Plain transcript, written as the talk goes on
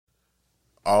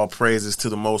All praises to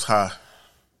the Most High.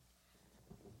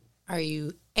 Are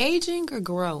you aging or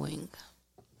growing?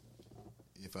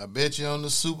 If I bet you on the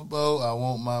Super Bowl, I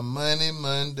want my money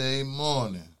Monday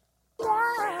morning.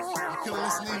 I couldn't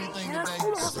listen to anything today.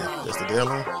 That's the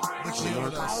deadline. But you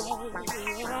with us.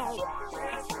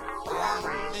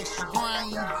 Extra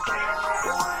grind.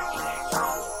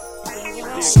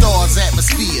 Stars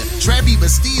atmosphere, Trappy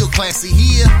but still classy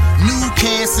here. New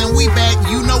cast and we back,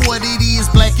 you know what it is.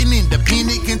 Black and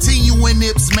independent, continuing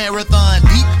Nips marathon.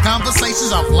 Deep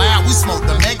conversations off loud, we smoke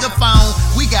the megaphone.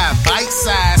 We got bite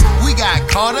size, we got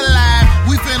caught alive.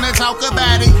 We finna talk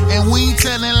about it, and we ain't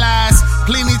telling lies.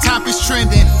 Plenty topics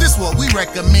trending, this what we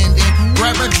recommending.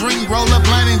 Grab a drink, roll a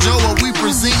blunt, enjoy what we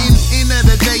presenting. End of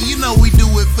the day, you know we do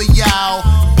it for y'all.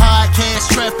 Podcast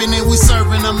trapping and we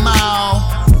serving them all.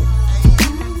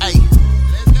 Hey,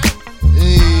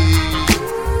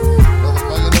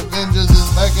 motherfucking Avengers is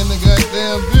back in the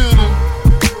goddamn building.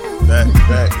 Back.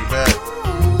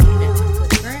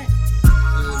 Great.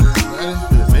 It's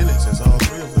been a minute since all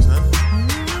three of us, huh?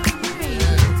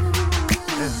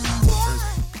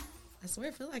 I swear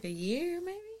it feels like a year,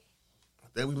 maybe? I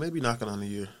think we may be knocking on the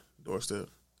year doorstep.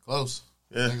 Close.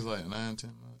 Yeah. I think it's like 9-10 months.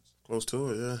 Close to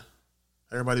it, yeah.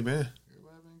 How everybody been?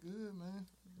 Everybody been good, man.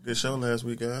 Good show last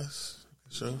week, guys.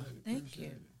 Good show. Thank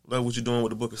you. Love what you're doing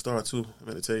with the Book of Star, too. I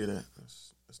meant to tell you that.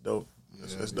 That's dope.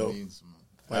 That's dope. Need some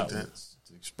Like that. outlets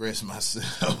to express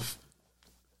myself.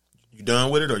 You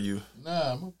done with it, or you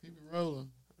Nah, I'm gonna keep it rolling.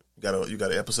 got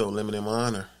an episode limit in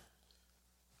mind, or?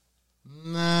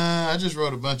 Nah, I just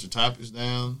wrote a bunch of topics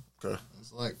down. Okay.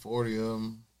 It's like 40 of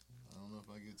them. I don't know if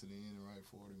I get to the end and write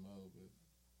 40 more,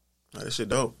 but Nah, that shit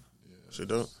dope. yeah, Shit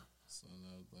dope. something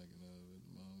I was thinking of at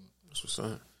the moment. That's what's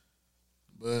up.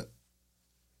 But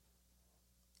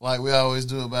like we always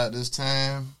do about this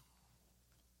time,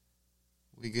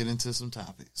 we get into some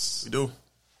topics. We do.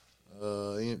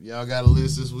 Y'all got a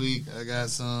list this week. I got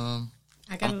some.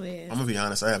 I got a list. I'm gonna be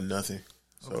honest. I have nothing,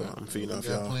 so Okay. I'm feeding off We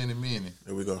got y'all. plenty many.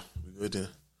 There we go. We good then.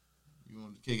 You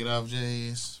want to kick it off,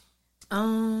 Jay's?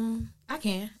 I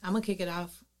can. I'm gonna kick it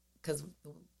off because the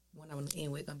one I'm gonna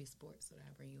end with gonna be sports, so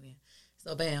I bring you in.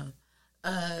 So bam,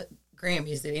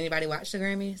 Grammys. Did anybody watch the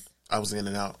Grammys? I was in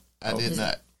and out. I did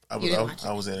not. I You didn't watch was, it?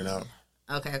 I was in and out.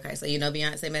 Okay. So you know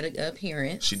Beyonce made an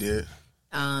appearance. She did.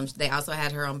 They also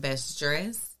had her on Best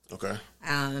Dress. Okay.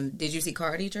 Did you see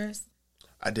Cardi dress?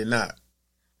 I did not.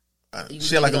 You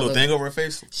She had like a need to little go thing over her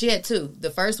face. She had two. The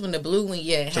first one, the blue one, it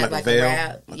She had like like a veil?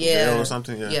 wrap. Like a veil or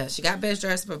something? Yeah. She got Best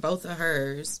Dress for both of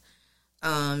hers.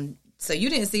 So you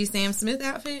didn't see Sam Smith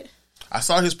outfit? I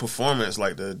saw his performance,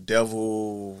 like the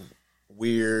devil,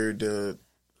 weird,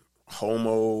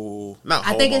 homo. Not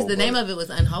homo. I think the name of it was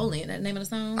Unholy. Isn't that the name of the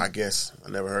song? I guess I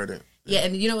never heard it. Yeah,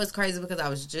 and you know what's crazy? Because I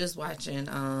was just watching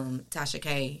Tasha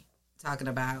K talking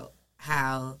about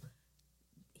how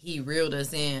he reeled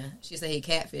us in. She said he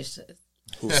catfished us.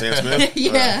 Who, Sam Smith?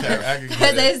 Yeah. I can get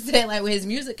Because they that. said, like, when his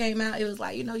music came out, it was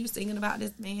like, you singing about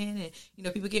this man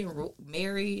and, people getting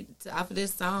married off of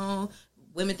this song,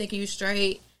 women thinking you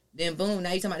straight. Then, boom,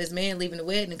 now you talking about this man leaving the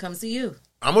wedding and come see you.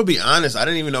 I'm gonna be honest. I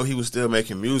didn't even know he was still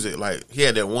making music. Like, he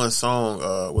had that one song.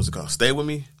 What's it called? Stay With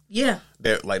Me. Yeah.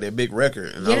 That big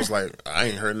record, and I Yeah. was like, I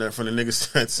ain't heard nothing from the niggas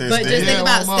since But then. just think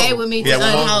about one Stay more. With Me Yeah, to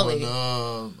one more.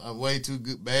 Unholy. I'm way too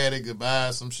good, bad at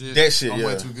goodbye. Some shit. That shit, I'm yeah.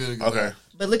 way too good at goodbye. Okay.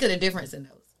 But look at the difference in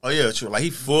those. Oh yeah, true. Like,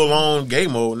 he full on gay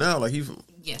mode now. Like, he.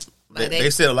 Yeah. They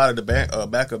said a lot of the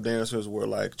backup dancers were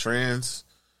like trans.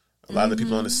 A lot of the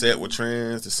people on the set were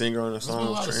trans. The singer on the There's been a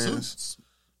song lot was of trans. suits.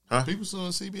 Huh? People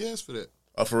suing CBS for that.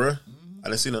 Oh, for real? I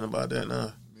didn't see nothing about that.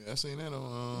 Nah. Yeah, I seen that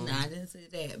on Nah, I didn't see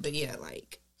that. But yeah,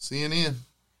 like, CNN.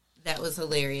 that was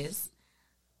hilarious.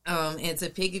 And to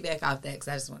piggyback off that, because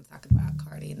I just want to talk about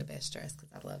Cardi in the Best Dress, because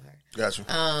I love her.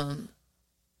 Gotcha.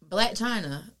 Black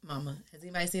China, mama. Has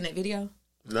anybody seen that video?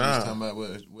 He's talking Nah. about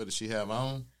what does she have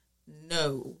on?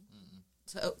 No.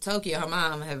 Tokyo, her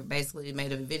mom, had basically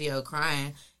made a video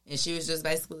crying, and she was just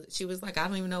basically, she was like, I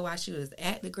don't even know why she was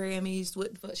at the Grammys.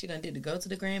 What the fuck she done did to go to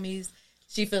the Grammys?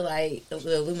 She feel like the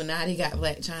Illuminati got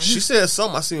Black China. She said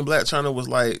something. I seen Black China was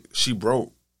like, she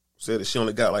broke. Said that she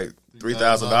only got like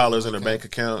 $3,000 in her bank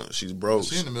account. She's broke.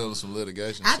 She's in the middle of some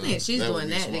litigation. I so think she's would doing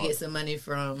be that to smart. get some money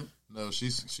from. No,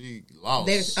 she lost.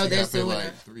 They're She got paid suing like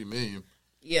her. $3 million.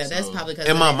 Yeah, that's So, probably because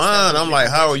In my mind, I'm like,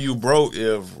 how are you broke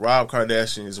if Rob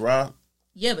Kardashian is Rob?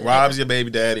 Yeah, but Rob's your baby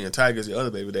daddy and Tiger's your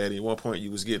other baby daddy. At one point, you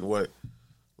was getting what,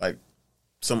 like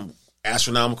some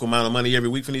astronomical amount of money every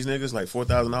week from these niggas, like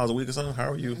 $4,000 a week or something.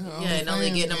 How are you? Yeah, and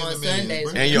only getting them on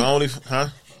Sundays. And you're only, huh?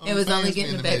 It was only OnlyFans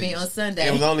getting the being baby on Sunday.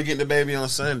 It was only getting the baby on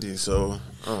Sunday, so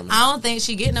I don't know. I don't think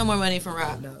she get no more money from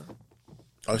Rob though.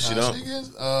 Oh, she don't? She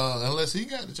gets, unless he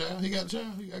got the child. He got the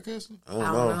child. He got custody. I don't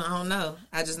know. I don't know.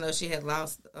 I just know she had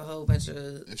lost a whole bunch of.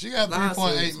 If she got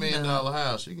 $3.8 million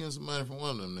house, she getting some money from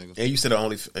one of them niggas. And you said her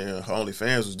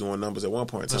OnlyFans was doing numbers at one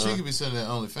point in time. So she could be sending that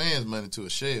OnlyFans money to a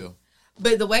shell.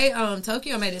 But the way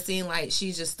Tokyo made it seem like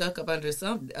she just stuck up under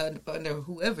under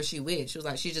whoever she with. She was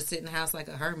like she just sit in the house like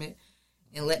a hermit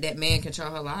and let that man control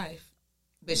her life.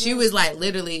 But she was like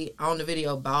literally on the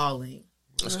video bawling.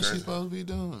 That's what she's supposed to be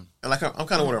doing. And like I'm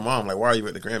kind of with her mom. Like, why are you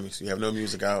at the Grammys? You have no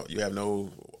music out. You have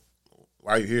no.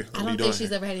 Why are you here? What I don't think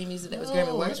she's ever had any music that was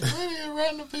Grammy worthy. Plenty of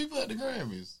random people at the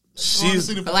Grammys. She's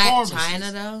see the Black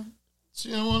China though.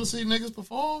 She don't want to see niggas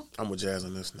perform. I'm with Jazz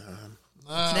on this now.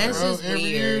 Nah, that's bro, just every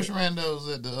weird. year's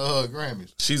randos at the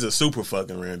Grammys. She's a super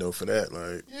fucking rando for that.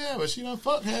 Like, yeah, but she done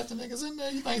fucked half the niggas in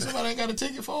there. You think somebody ain't got a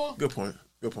ticket for her? good point.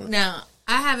 Good point. Now,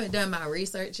 I haven't done my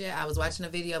research yet. I was watching a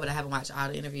video, but I haven't watched all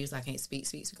the interviews. I can't speak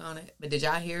on it. But did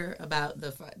y'all hear about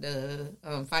the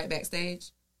fight backstage?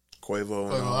 Quavo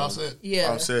and Offset?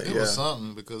 Yeah. Offset, It was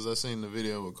something because I seen the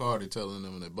video with Cardi telling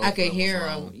them that both I could of them hear was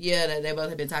them. wrong. Yeah, that they both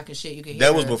had been talking shit. You could hear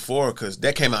That was her. before, because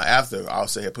that came out after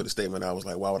Offset had put a statement out. I was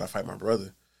like, why would I fight my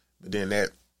brother? But then that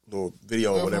little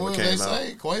video or Well, whatever from what came they out.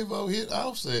 say, Quavo hit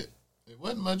Offset. It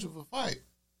wasn't much of a fight.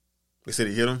 They said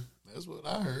he hit him? That's what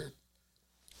I heard.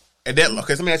 At that,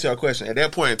 okay, so let me ask you a question. At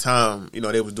that point in time, you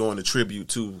know, they was doing the tribute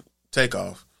to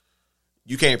Takeoff.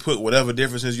 You can't put whatever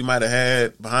differences you might have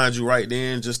had behind you right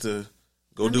then just to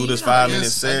go do this 5-minute I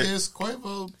set. guess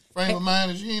Quavo frame of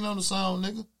mind is you ain't on the song,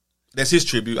 nigga. That's his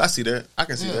tribute. I see that. I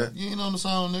can see that. You ain't on the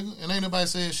song, nigga, and ain't nobody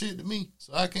saying shit to me,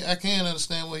 so I can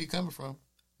understand where he coming from.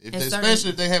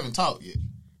 Especially if they haven't talked yet.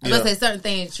 I was gonna say certain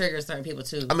things trigger certain people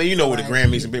too. I mean, you know, with the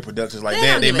Grammys and big productions like They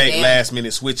that, don't they give a make damn. last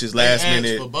minute switches, last They asked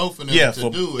minute for both of them to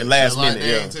do it. the last but, like, minute,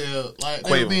 they yeah. ain't tell, like, they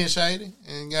Quavo. were being shady,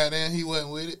 and goddamn, he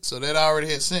wasn't with it. So that already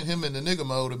had sent him into nigga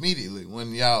mode immediately.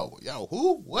 When y'all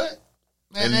who what?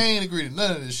 Man, And- they ain't agreed to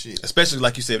none of this shit. Especially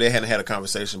like you said, they hadn't had a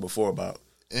conversation before about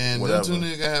And whatever. them two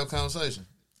niggas gotta have a conversation.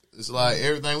 It's like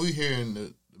everything we hear in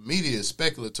the media is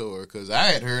speculatory. Because I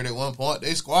had heard at one point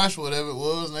they squashed whatever it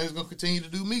was, and they was gonna continue to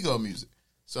do Migo music.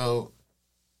 So.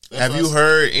 Have you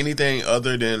heard anything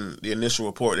other than the initial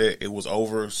report that it was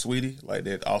over Sweetie? Like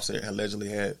that Offset allegedly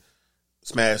had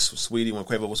smashed Sweetie when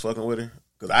Quavo was fucking with her?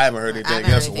 Because I haven't heard anything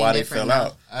else of why they fell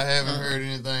out. I haven't heard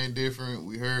anything different.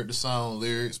 We heard the song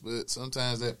lyrics, but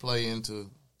sometimes that play into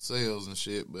sales and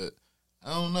shit. But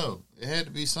I don't know. It had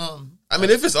to be something. I mean,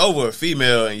 if it's over a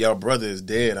female and your brother is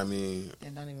dead, I mean,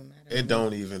 It don't even matter. it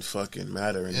don't even fucking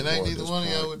matter It anymore. ain't at neither this one of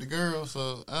point. y'all with the girl,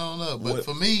 so I don't know. But What-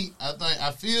 for me,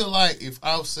 I feel like if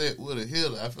Offset would have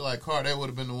hit her, I feel like Cardi, that would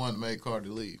have been the one that made Cardi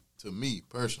leave. To me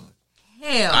personally.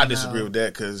 Hell, I no. disagree with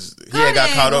that because he Cardi had got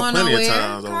ain't caught up going plenty nowhere. of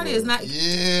times. Cardi over is not.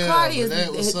 Yeah, Cardi but is-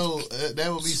 that was so.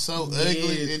 That would be so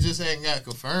ugly. It just ain't got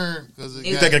confirmed because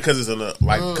You thinking because it's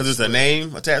because it's a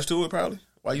name attached to it? Probably.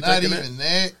 Why you Not thinking even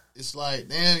that? It's like,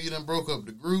 damn, you done broke up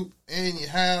the group and your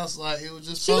house. Like, it was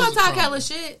just She gonna supposed to talk crumble. hella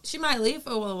shit. She might leave for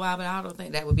a little while, but I don't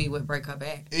think that would be what break her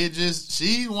back. It just,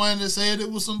 she one that said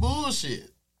it was some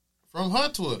bullshit from her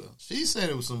Twitter. She said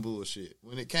it was some bullshit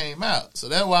when it came out. So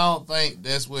that's why I don't think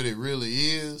that's what it really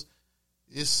is.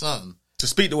 It's something. To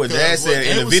speak to what Because Jazz what said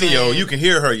they in the was video, saying- you can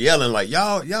hear her yelling like,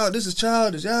 "Y'all, this is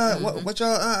childish. Y'all, what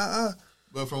y'all?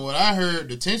 But from what I heard,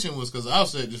 the tension was because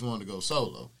Offset just wanted to go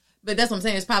solo. But that's what I'm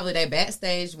saying. It's probably they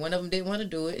backstage. One of them didn't want to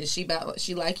do it, and she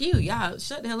like you. Y'all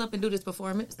shut the hell up and do this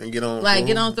performance. And get on, Like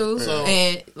get on through. So-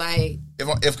 And like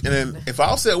If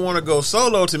Offset want to go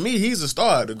solo, to me, he's the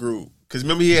star of the group. Because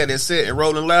remember, he had that set in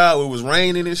Rolling Loud where it was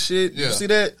raining and shit. You Yeah. see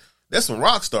that? That's some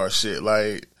rock star shit.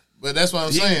 Like, But that's what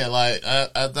I'm Yeah. saying. Like,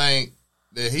 I think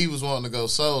that he was wanting to go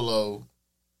solo,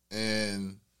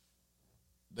 and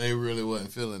they really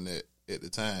wasn't feeling that at the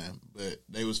time. But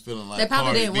they was feeling like they probably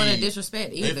Cardi didn't want to B-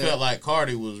 disrespect They either. felt like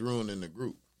Cardi was ruining the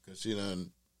group because she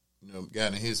done,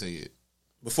 got in his head.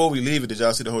 before we leave it, did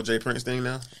y'all see the whole Jay Prince thing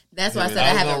now? That's why I Yeah, said I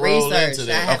was haven't gonna roll researched. into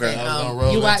that. I haven't. Okay. I was gonna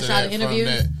roll You watched into all the that from interviews?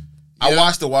 that. I Yeah.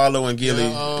 watched the Wallow and Gilly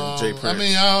Yeah, and Jay Prince. I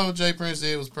mean, all Jay Prince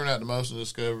did was print out the motion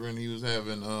discovery, and he was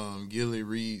having Gilly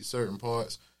read certain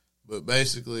parts. But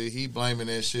basically, he blaming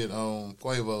that shit on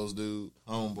Quavo's dude,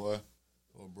 homeboy,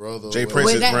 or brother. Jay or Prince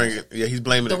Wait, is that- bringing. Yeah, he's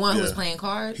blaming The it. one who yeah. was playing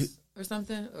cards or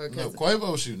something, or No, because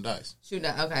Quavo was shooting dice. shooting.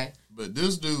 Okay, But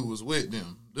this dude was with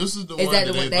them. This is the Is one that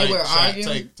that the one they they think were shot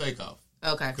arguing? take off.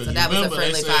 okay. So 'Cause that was a remember, they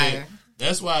friendly said fire.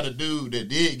 That's why the dude that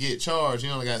did get charged, he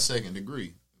only got second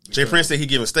degree. Jay Prince said he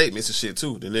giving statements and shit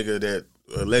too. The nigga that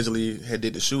allegedly had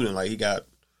did the shooting, like he got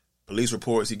police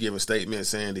reports. He giving statements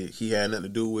saying that he had nothing to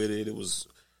do with it. It was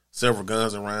several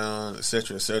guns around, et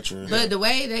cetera, et cetera. But the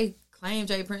way they claim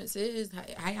Jay Prince is,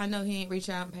 I know he ain't reach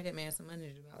out and pay that man some money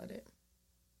to do all of that.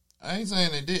 I ain't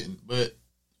saying they didn't, but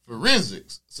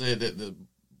forensics said that the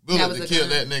bullet that killed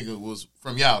that nigga was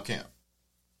from y'all camp.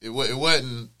 It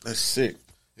wasn't. That's sick.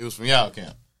 It was from y'all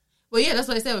camp. Well, yeah, that's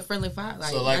what they said with friendly fire.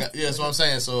 Like, so, like, yeah, that's what I'm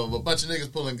saying. So, if a bunch of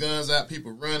niggas pulling guns out,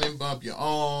 people running, bump your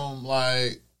arm,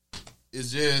 like,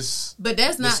 it's just. But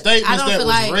that's not. The statements I don't that feel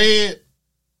was like read,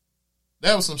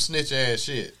 that was some snitch ass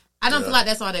shit. I don't feel like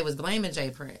that's why they was blaming Jay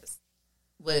Prince.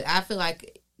 But I feel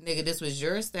like, nigga, this was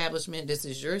your establishment. This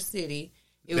is your city.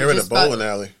 They're in a bowling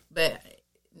alley. But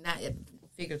not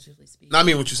figuratively speaking. No, I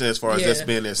mean what you saying as far as that's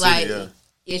being their city, like,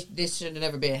 this should have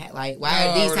never been like. Why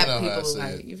are these type of people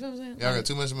like? You feel what I'm saying? Y'all got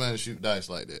too much money to shoot dice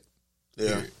like that.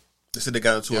 Yeah, period. They said they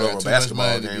got into it over a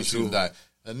basketball game too. Dice.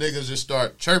 The niggas just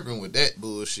start chirping with that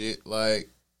bullshit. Like,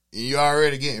 you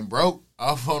already getting broke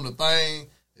off on the thing.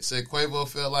 They said Quavo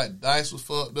felt like dice was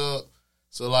fucked up.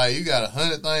 So, like, you got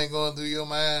 100 things going through your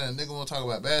mind, and nigga want to talk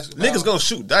about basketball. Niggas gonna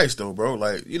shoot dice, though, bro.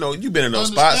 Like, you know, you been in those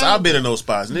spots. I've been in those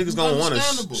spots. Niggas gonna want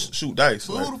to shoot dice.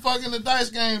 But who the fuck in the dice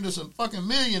game that's a fucking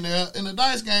millionaire in the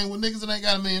dice game with niggas that ain't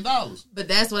got $1 million? But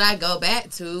that's what I go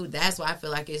back to. That's why I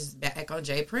feel like it's back on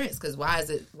Jay Prince. Because why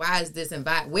is this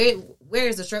environment? Where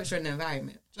is the structure in the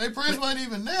environment? Jay Prince wasn't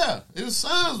even there. His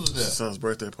sons was there. His son's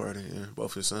birthday party, yeah.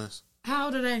 Both his sons. How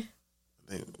old are they? I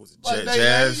think, was it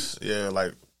Jazz? Yeah,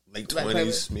 like late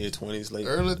 20s, mid 20s, late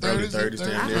early 30s.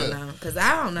 I don't know. Because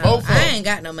I don't know. I ain't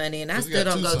got no money, and I still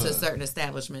don't go to certain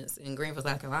establishments in Greenville,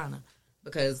 South Carolina,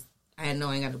 because I ain't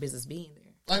got no business being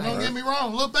there. Like, don't get me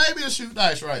wrong. Little baby will shoot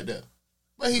dice right there.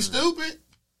 But he's stupid.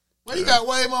 Well, you got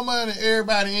way more money than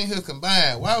everybody in here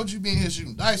combined. Why would you be in here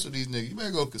shooting dice with these niggas? You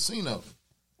better go to casino.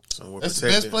 That's the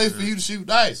best place for you to shoot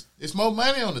dice. It's more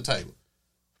money on the table.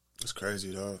 It's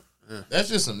crazy, dog. Yeah. That's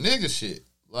just some nigga shit.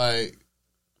 Like,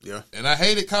 yeah. And I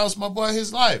hate it cost my boy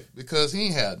his life because he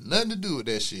ain't had nothing to do with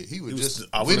that shit. He was just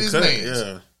with his man.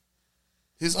 Yeah.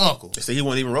 His uncle. They said he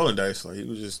wasn't even rolling dice. Like, he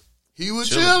was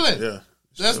chilling. Yeah.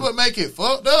 That's what make it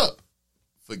fucked up.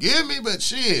 Forgive me, but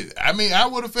shit. I mean, I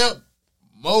would have felt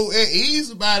more at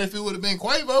ease about it if it would have been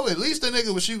Quavo. At least the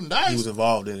nigga was shooting dice. He was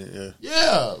involved in it, yeah.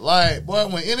 Yeah. Like, boy,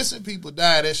 when innocent people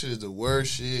die, that shit is the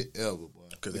worst shit ever, boy.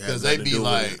 Because they be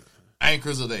like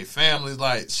anchors of their families.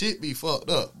 Like, shit be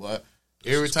fucked up, boy.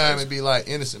 Every time it be like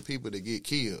innocent people that get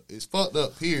killed. It's fucked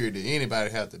up, period, that anybody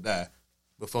have to die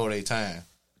before their time.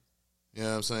 You know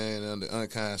what I'm saying? Under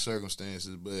unkind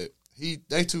circumstances. But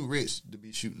they too rich to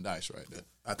be shooting dice right there.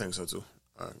 I think so, too.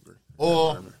 I agree.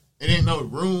 Or it ain't no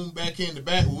room back in the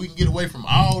back where we can get away from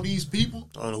all these people.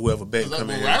 I don't know whoever bet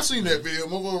come in. I seen that video.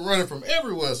 Motherfucker running from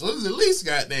everywhere. So there's at least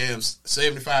goddamn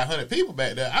 7,500 people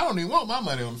back there. I don't even want my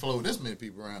money on the floor with this many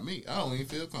people around me. I don't even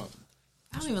feel comfortable.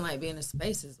 I don't even like being in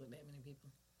spaces with that many people.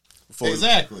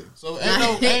 Exactly. So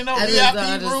ain't no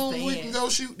VIP room we can go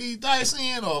shoot these dice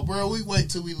in, or bro, we wait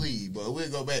till we leave, but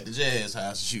we'll go back to Jazz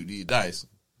house to shoot these dice.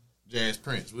 Jazz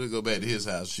Prince, we'll go back to his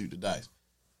house to shoot the dice.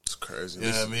 It's crazy.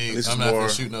 You know what I mean? I'm not gonna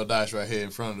shoot no dice right here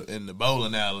in the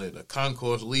bowling alley, the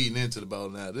concourse leading into the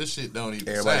bowling alley. This shit don't even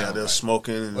everybody sound out there right.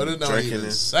 Smoking and but it don't drinking even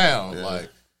and sound like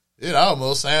it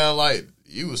almost sound like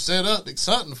you was set up,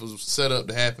 something was set up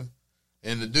to happen.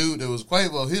 And the dude that was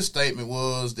Quavo, his statement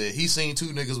was that he seen two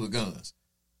niggas with guns.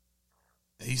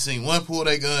 And he seen one pull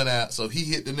their gun out, so he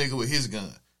hit the nigga with his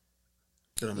gun.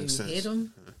 That don't make sense. Hit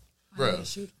him?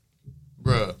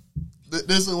 Bruh.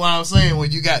 This is what I'm saying when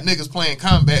you got niggas playing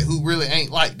combat who really ain't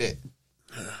like that.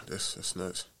 Yeah, that's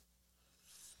nuts.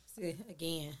 See,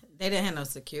 again, they didn't have no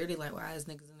security. Like, why is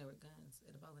niggas in there with guns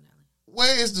at a bowling alley?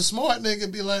 Where is the smart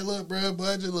nigga be like, look, bro,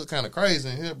 budget look kind of crazy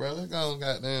in here, bro. Let's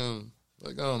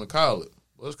go on to call it.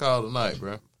 Let's call it a night,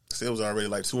 bro. See, it was already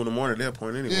like 2 a.m. at that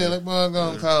point anyway. Yeah, let's go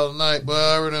and call it a night, bro.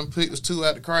 I already done picked us 2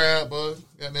 out the crowd, bro.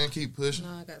 Goddamn keep pushing.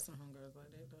 No, I got some homegirls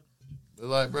like that, though. But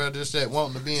like, bro, just that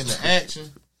wanting to be in the action.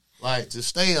 Like, to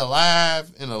stay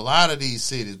alive in a lot of these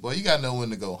cities, boy, you got to know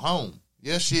when to go home.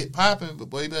 Yeah, shit popping,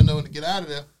 but boy, you better know when to get out of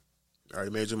there.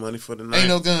 Already made your money for the night. Ain't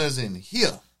no guns in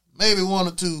here. Maybe 1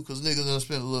 or 2 because niggas done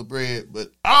spend a little bread, but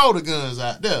all the guns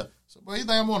out there. So, boy, you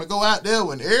think I'm going to go out there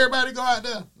when everybody go out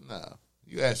there? Nah,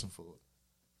 you asking for it.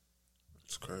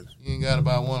 It's crazy. You ain't got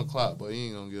about 1 o'clock, boy, you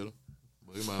ain't going to get them.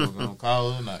 But you might as well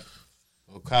call it a night.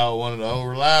 Or call one of the old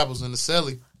reliables in the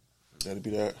celly. That'd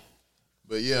be that.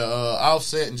 But yeah,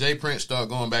 Offset and Jay Prince start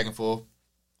going back and forth.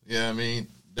 Yeah, I mean,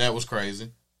 that was crazy.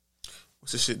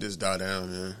 What's this shit just die down,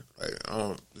 man? Like,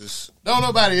 don't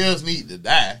nobody else need to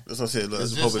die. That's what I said. Look,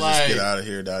 let's just hope it just get out of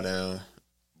here, die down.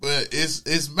 But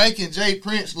it's making Jay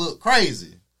Prince look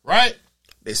crazy, right?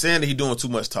 They saying that he doing too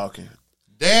much talking.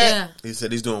 He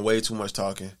said he's doing way too much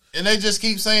talking. And they just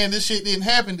keep saying this shit didn't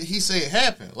happen. He said it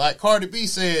happened. Like Cardi B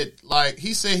said, like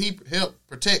he said he helped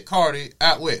protect Cardi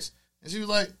out west. And she was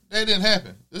like, that didn't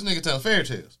happen. This nigga telling fairy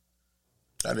tales.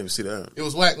 I didn't even see that. It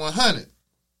was Whack 100.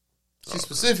 She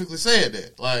specifically said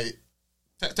that. Like,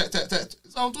 tat, tat, tat, tat.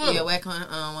 It's on Twitter. Yeah, Whack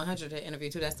 100, that interview,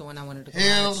 too. That's the one I wanted to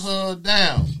Held watch. her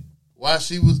down while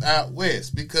she was out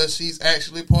west because she's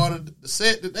actually part of the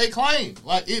set that they claim.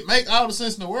 Like, it make all the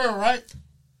sense in the world, right?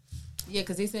 Yeah,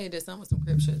 because he said he did something with some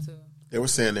Crip shit, too. They were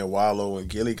saying that Wallow and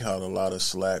Gilly caught a lot of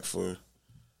slack for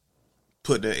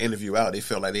putting the interview out. They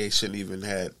felt like they shouldn't even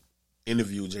had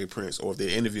interviewed Jay Prince, or if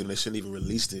they interviewed him, they shouldn't even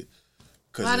released it.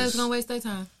 Why that's going to waste their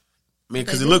time? I mean,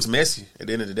 because it looks messy. At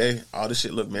the end of the day, all this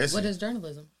shit look messy. What is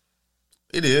journalism?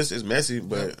 It is. It's messy,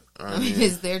 but I mean,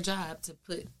 it's their job to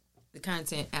put the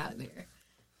content out there,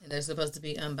 and they're supposed to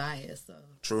be unbiased. So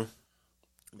true.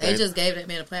 They just gave that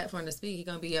man a platform to speak.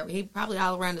 He probably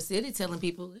all around the city telling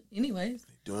people, anyways.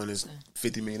 Doing his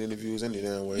 50 million interviews any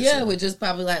damn way. Yeah, with just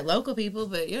probably like local people,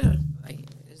 but yeah, like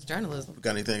it's journalism.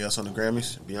 Got anything else on the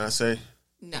Grammys? Beyonce?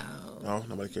 No,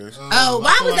 nobody cares.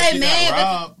 Why was they mad?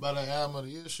 Robbed by the album of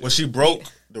the year shit. Well, she broke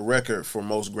the record for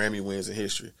most Grammy wins in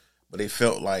history, but they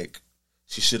felt like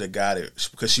she should have got it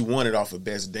because she won it off of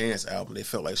Best Dance Album. They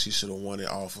felt like she should have won it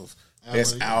off of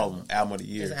Best Album of the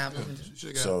Year.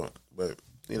 So, but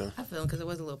you know, I feel them because it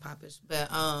was a little popish, but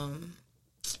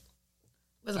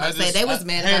was I say they was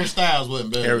mad. Harry Styles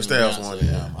wasn't better. Harry Styles won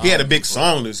it. He had a big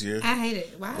song this year. I hate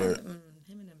it. Why? Him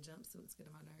and them jumpsuits get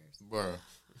on my nerves. Bro,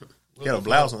 he had a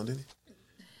blouse on, didn't he?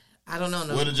 I don't know.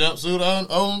 No. With a jumpsuit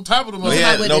on top of the he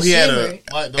had like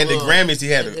and the Grammys he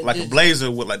had a blazer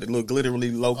with like the little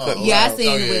glittery low cut. Yeah, I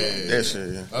seen it with that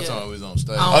shit. Yeah, that's always on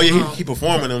stage. Oh yeah, he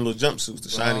performing them little jumpsuits, the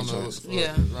shiny joints.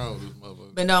 Yeah,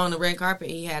 but no, on the red carpet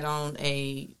he had on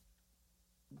a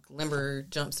glimmer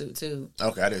jumpsuit too.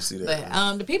 Okay, I didn't see that.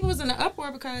 But the people was in the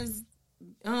uproar because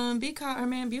B called her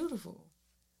man beautiful.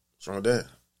 What's wrong with that?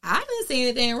 I didn't see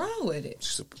anything wrong with it.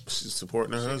 She's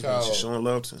supporting her husband. She's showing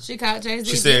love to him. She called Jay-Z.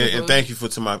 She said, beautiful. And thank you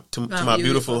to my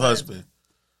beautiful husband.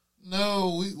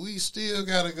 No, we still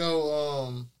gotta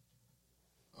go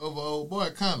over old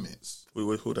boy comments.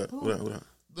 Who that?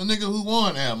 The nigga who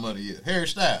won album of the year, Harry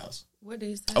Styles. What did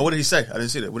he say? Oh, what did he say? I didn't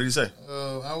see that. What did he say?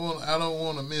 I don't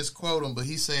want to misquote him, but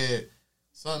he said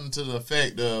something to the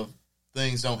effect of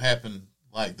things don't happen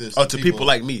like this. Oh, to people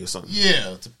like me or something.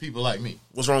 Yeah, to people like me.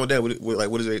 What's wrong with that? What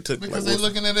is it? Because they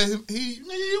looking at it. Nigga,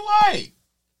 you white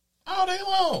all day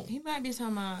long. He might be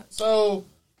talking about. So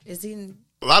is he?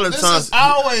 A lot of the times,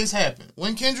 always happen.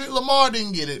 When Kendrick Lamar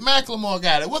didn't get it, Macklemore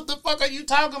got it. What the fuck are you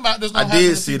talking about? There's no I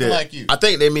did see that. Like you. I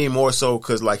think they mean more so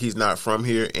because like he's not from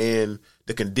here and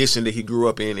the condition that he grew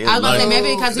up in. I was gonna say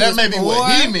maybe because he was maybe poor.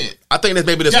 what he meant. I think that's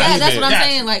maybe what he meant. That's what I'm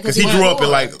saying. Like because he grew up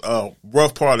in like a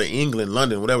rough part of England,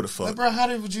 London, whatever the fuck. But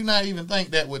bro, would you not even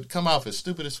think that would come off as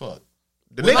stupid as fuck?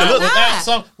 The nigga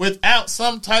look without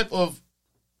some type of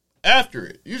after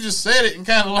it. You just said it and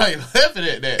kind of like left it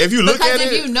at that. If you look because at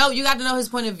if it, you know, you got to know his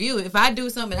point of view. If I do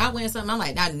something, I win something, I'm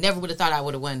like, I never would have thought I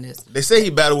would have won this. They say he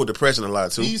battled with depression a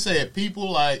lot too. He said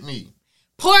people like me.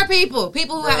 Poor people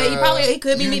who he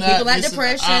could be me. People like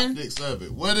depression. The optics of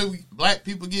it. What do black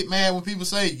people get mad when people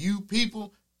say you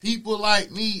people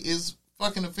like me is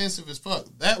fucking offensive as fuck?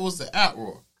 That was the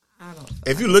outroar. I don't.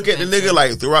 If you look at the nigga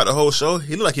like throughout the whole show,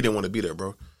 he looked like he didn't want to be there,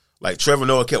 bro. Like Trevor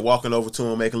Noah kept walking over to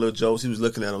him, making little jokes. He was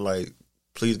looking at him like,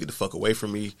 "Please get the fuck away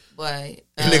from me." But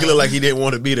the nigga looked like he didn't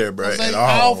want to be there, bro. They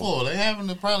awful. They having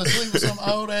to probably sleep with some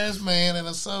old ass man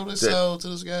and sold his soul to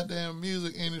this goddamn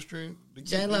music industry.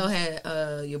 J-Lo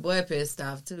had your boy pissed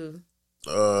off too.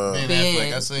 Ben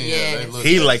Affleck, I seen.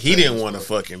 Yeah. He didn't want to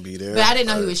fucking be there. But I didn't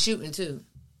know he was shooting too.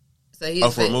 So he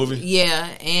for a movie. Yeah,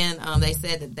 and they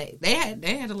said that they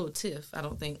had a little tiff. I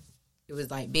don't think it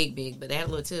was like big, but they had a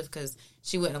little tiff because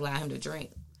she wouldn't allow him to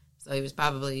drink. So he was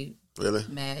probably really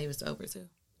mad. He was sober too.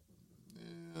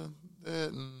 Yeah,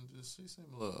 that and just she seemed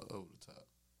a little over the top.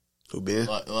 Who Ben?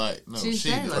 Like no,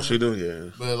 she do.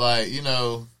 Yeah. But like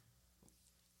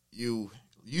you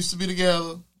used to be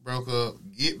together, broke up,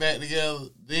 get back together.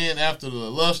 Then after the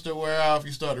luster wear off,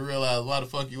 you start to realize why the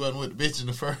fuck you wasn't with the bitch in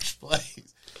the first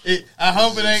place. I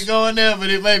hope it ain't going there, but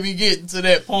it may be getting to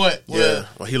that point. Where,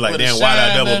 well, he like, damn, why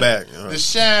did I double back? The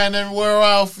shine and wear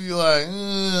off. You like,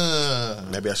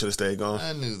 maybe I should have stayed gone.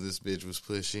 I knew this bitch was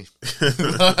pushy.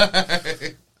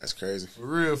 That's crazy. For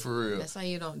real. That's why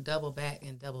you don't double back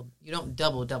and you don't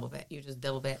double back. You just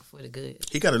double back for the good.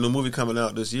 He got a new movie coming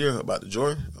out this year about the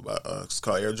Jordan. It's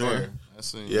called Air Jordan. I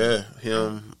seen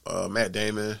him, Matt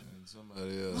Damon, and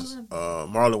somebody else.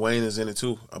 Marlon Wayne is in it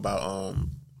too. About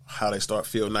how they start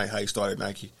Phil Knight, how he started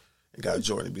Nike, and got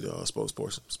Jordan to be the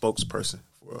spokesperson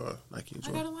for Nike and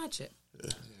Jordan. I gotta watch it.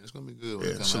 Yeah, it's gonna be good.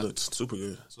 Yeah, she looks super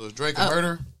good. So is Drake a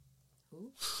murderer?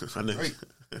 I know.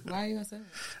 Why are you gonna say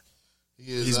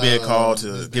He's being called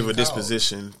to give a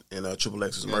disposition in Triple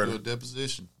X's murder. Do a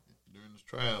deposition during this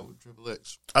trial with Triple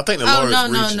X. I think the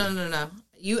lawyer's reaching. No.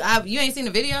 You ain't seen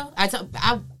the video?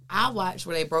 I watched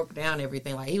where they broke down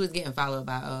everything. Like he was getting followed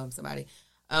by somebody.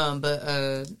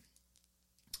 But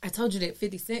I told you that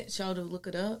 50 Cent showed to look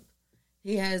it up.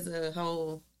 He has a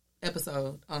whole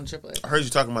episode on Triple X. I heard you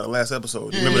talking about the last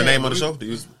episode. Do you remember the name of the show?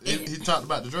 He talked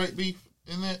about the Drake beef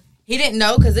in that. He didn't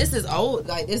know because this is old.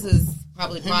 Like this is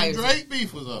probably prior. Drake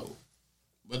beef was old,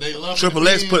 but they loved Triple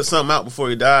X put something out before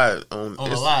he died on a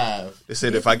live. They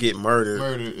said if I get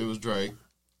murdered, it was Drake.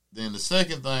 Then the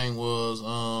second thing was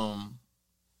off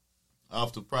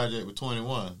the project with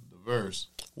 21, the verse.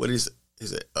 What is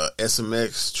it?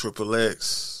 SMX, Triple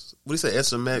X. What do you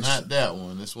say? SMX? Not that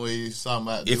one. That's what he's talking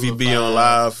about. If he be on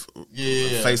live,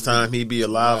 FaceTime, he be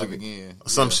alive again.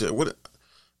 Some shit. What?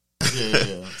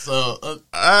 Yeah. So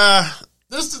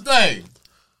this is the thing.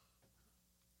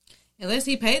 Unless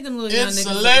he paid them little young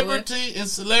niggas. In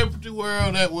celebrity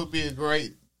world, that would be a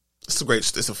great.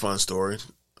 It's a fun story.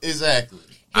 Exactly.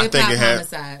 I think it had.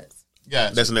 Homicides.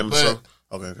 Gotcha. That's the name of the show.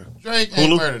 Okay. Drake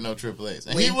ain't murdered no Triple X,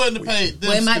 and he wouldn't have paid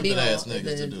them stupid ass niggas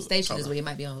to do it. The station is where he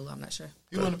might be on Hulu. I'm not sure.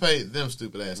 He wouldn't have paid them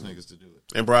stupid ass niggas to do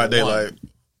it. In broad daylight,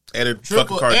 at a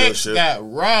fucking car dealership. Got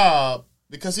robbed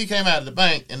because he came out of the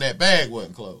bank and that bag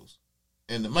wasn't closed,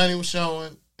 and the money was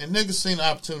showing, and niggas seen the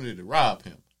opportunity to rob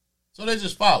him, so they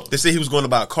just followed. They said he was going to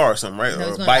buy a car or something, right?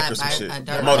 Or a bike or some shit,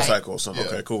 a motorcycle or something.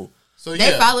 Yeah. Okay, cool. So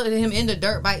they followed him in the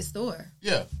dirt bike store.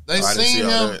 Yeah, they seen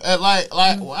him at like.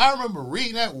 Well, I remember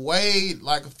reading that way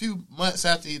like a few months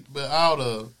after all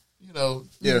the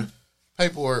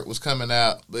paperwork was coming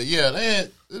out. But yeah,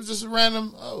 it was just a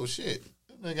random. Oh shit,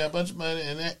 they got a bunch of money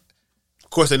and that.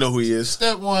 Of course, they know who he is.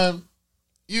 Step one,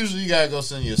 usually you gotta go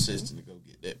send your assistant to go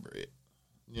get that bread.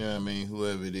 You know what I mean?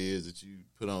 Whoever it is that you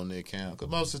put on the account,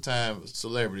 because most of the time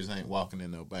celebrities ain't walking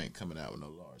in no bank coming out with no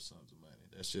large sums of money.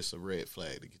 That's just a red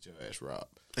flag to get your ass robbed.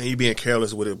 And he being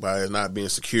careless with it by not being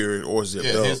secured or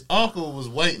zipped up. His uncle was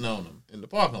waiting on him in the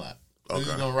parking lot. Okay. He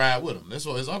was going to ride with him. That's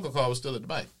why his uncle car was still at the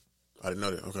bank. I didn't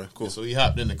know that. Okay, cool. And so he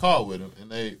hopped in the car with him, and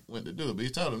they went to do it. But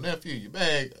he told him, nephew, your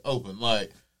bag open.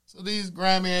 Like, so these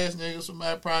grimy-ass niggas,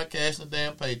 somebody probably cashing a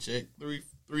damn paycheck, three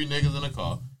niggas in a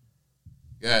car.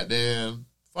 Goddamn,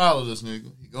 follow this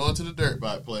nigga. He go into the dirt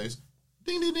bike place.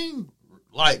 Ding, ding, ding.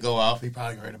 Light go off. He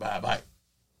probably ready to buy a bike.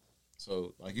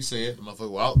 So, like you said, the motherfucker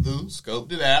walked through,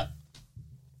 scoped it out.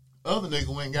 Other nigga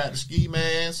went and got the ski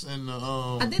mask and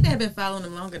I think they had been following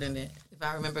him longer than that, if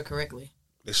I remember correctly.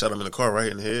 They shot him in the car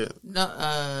right in the head. No,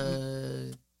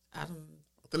 I don't.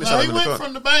 They shot him in the car.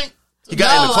 From the bank. He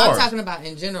got in the car. I'm talking about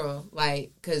in general,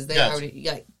 like because they already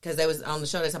because they was on the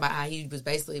show. They talking about how he was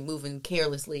basically moving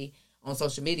carelessly on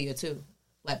social media too,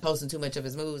 like posting too much of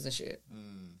his moves and shit.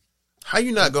 How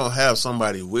you not gonna have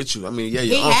somebody with you? I mean, yeah,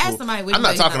 your he uncle. Has somebody with I'm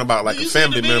not talking about like a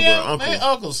family member or uncle. Man,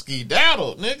 uncle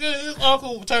skedaddled, nigga. His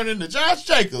uncle turned into Josh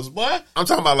Jacobs, boy. I'm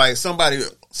talking about like somebody,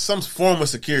 some form of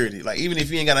security. Like even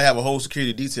if you ain't gotta have a whole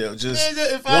security detail, just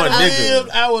nigga, if I lived,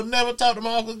 I would never talk to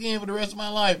my uncle again for the rest of my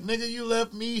life, nigga. You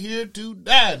left me here to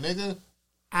die, nigga.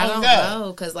 I don't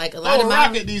know because like a lot of my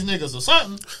rocket these niggas or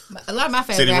something. A lot of my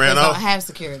family members don't have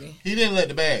security. He didn't let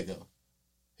the bag go.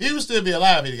 He would still be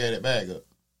alive if he gave that bag up.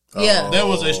 Yeah, there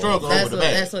was a struggle over the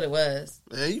bag. That's what it was.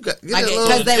 Man, you got like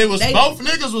it was both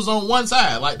niggas was on one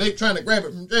side, like they trying to grab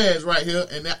it from Jazz right here,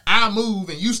 and then I move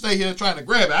and you stay here trying to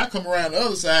grab it. I come around the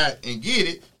other side and get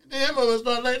it, and then I'm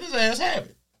start letting his ass have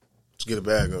it. Just get a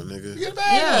bag up, nigga. Get a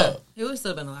bag up. He would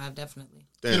still been alive, definitely.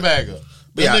 Damn. Get a bag up.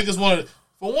 But niggas wanted,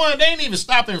 for one, they didn't even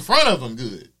stop in front of him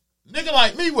good. Nigga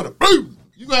like me with a boom.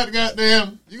 You got to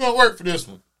goddamn, you gonna work for this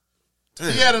one.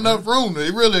 Damn, he had enough room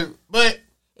to really, but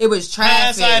it was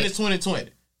traffic. Hindsight is 2020.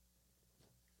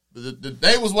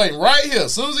 They was waiting right here.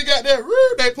 As soon as he got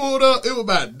that, they pulled up. It was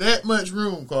about that much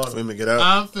room, Carter. Let me get out.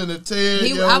 I'm finna tear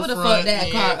I would have fucked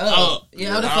that car up.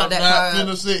 Yeah, I would have fucked that car up. I'm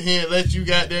not finna sit here and let you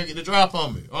goddamn get the drop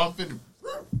on me. I'm finna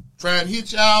try and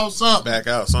hit y'all something. Back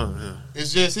out something, yeah.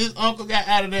 It's just his uncle got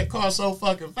out of that car so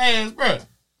fucking fast, bro.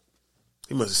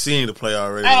 He must have seen the play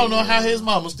already. I don't know how his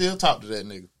mama still talk to that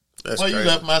nigga. That's crazy. You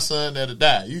left my son there to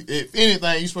die. If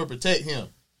anything, you supposed to protect him.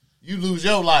 You lose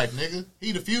your life, nigga.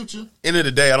 He the future. End of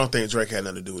the day, I don't think Drake had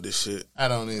nothing to do with this shit. I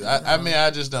don't either. I mean,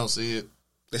 I just don't see it.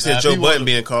 They said Joe Budden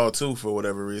being called too for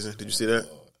whatever reason. Did you see that?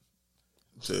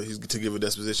 So he's to give a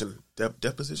deposition.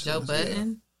 Deposition. Joe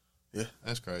Budden. Yeah,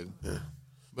 that's crazy. Yeah,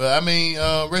 but I mean,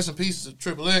 rest in peace to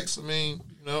Triple X. I mean,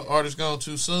 artist gone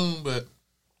too soon. But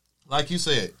like you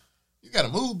said, you got to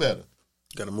move better.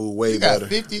 Got to move way better.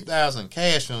 You got $50,000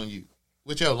 cash on you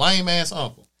with your lame ass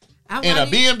uncle. in a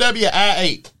BMW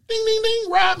i8. Ding, ding,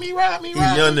 ding. Ride me. He's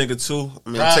a young nigga too. I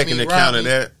mean, I'm taking account of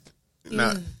that.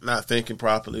 Not thinking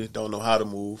properly. Don't know how to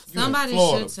move. Somebody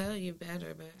should tell you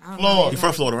better, but I don't know. You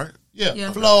from Florida, right?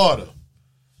 Yeah. Florida.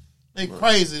 They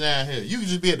crazy down here. You can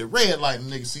just be at the red light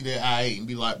and niggas see that I8 and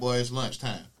be like, boy, it's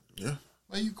lunchtime. Yeah.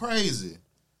 Well, you crazy.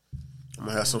 I'm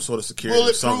going to have some sort of security.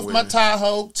 Bulletproof my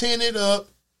Tahoe, tinted up,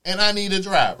 and I need a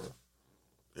driver.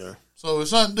 Yeah. So if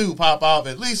something do pop off,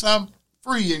 at least I'm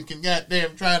free and can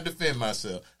goddamn try and defend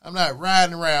myself. I'm not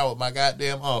riding around with my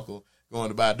goddamn uncle going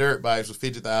to buy dirt bikes with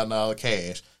 $50,000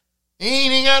 cash. He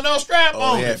ain't even got no strap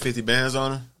on. He had 50 bands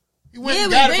on him? He went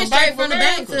and got it from the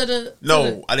bank to the...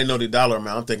 No, I didn't know the dollar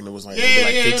amount. I'm thinking it was like,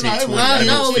 15, 20. I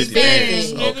know it was 50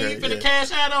 bands. Okay, you put the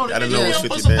cash out on it. I didn't know it was 50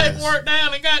 put some bands. paperwork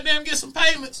down and goddamn get some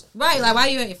payments. Right, like why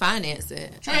you ain't finance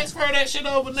it? Transfer that shit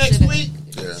over next week.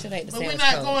 Yeah. But we're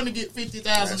not going to get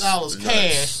 $50,000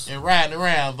 cash and riding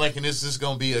around thinking this is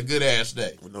going to be a good ass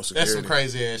day. With no security. That's some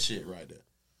crazy ass shit right there.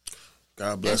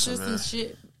 God bless him, man. That's just some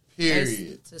shit.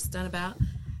 Period. To stun about.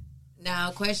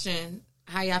 Now, question: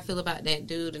 how y'all feel about that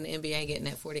dude in the NBA getting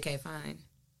that $40,000 fine?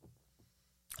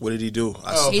 What did he do?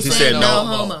 He said no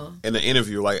homo in the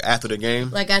interview, like after the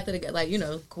game, like after the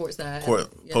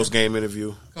courtside, post game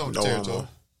interview. Come no to homo. territory.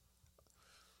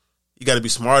 You got to be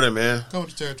smarter, man. Come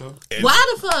to territory.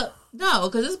 Why the fuck? No,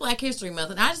 because it's Black History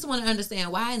Month, and I just want to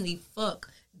understand why in the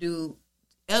fuck do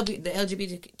the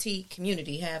LGBT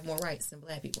community have more rights than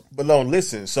black people? But no,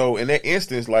 listen. So in that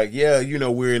instance, like,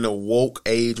 we're in a woke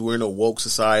age. We're in a woke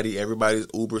society. Everybody's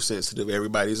uber sensitive.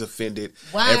 Everybody's offended.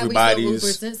 Why are we so uber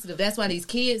sensitive? That's why these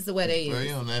kids the way they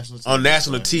is. On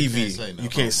national TV, you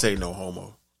can't say no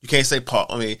homo. You can't say Paul.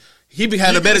 I mean, he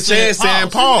had a better chance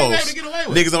saying pause.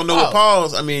 Niggas don't know what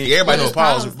pause. I mean, everybody knows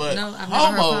pause. But no, I've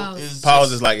homo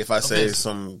pause is like if I say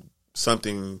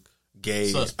something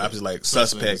gay, I'm just like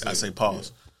suspect. I say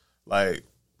pause. Like,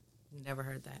 never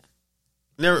heard that.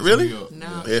 Never really?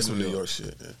 No, it's some New York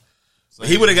shit. Yeah. So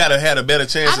he would have had a better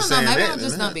chance of saying that. Maybe I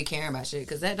just don't be caring about shit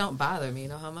because that don't bother me.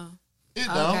 No homo. It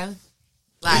don't. Okay.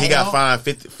 Like, he got fined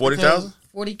 40,000.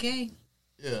 $40,000.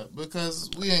 Yeah, because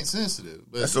we ain't sensitive.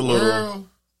 But that's a little.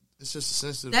 It's just a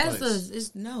sensitive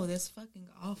place. That's fucking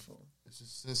awful. It's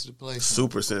just a sensitive place.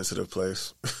 Super sensitive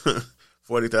place.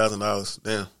 $40,000.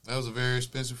 Damn. That was a very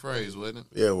expensive phrase, wasn't it?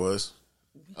 Yeah, it was.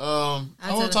 I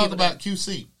want to talk about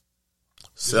QC.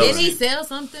 Didn't he sell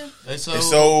something? They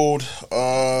sold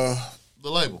the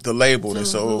label. They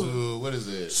sold what is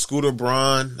it? Scooter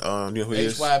Braun. You know who he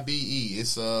is? HYBE.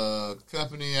 It's a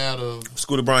company out of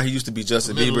Scooter Braun. He used to be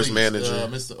Justin Bieber's manager.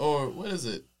 What is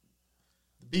it?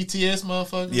 BTS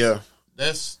motherfucker. Yeah,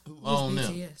 that's who owned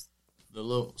them. The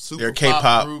little super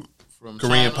K-pop group from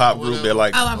Korean China, pop group. They're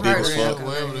like big as fuck.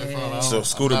 Wherever they're from. So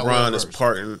Scooter Braun is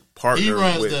partner. He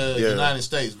runs with the United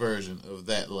States version of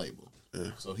that label.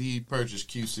 Yeah. So he purchased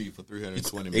QC for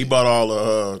 $320 million. He bought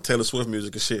all Taylor Swift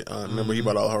music and shit. I remember he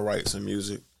bought all her rights and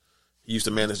music. He used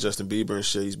to manage Justin Bieber and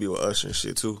shit. He used to be with Usher and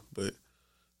shit too. But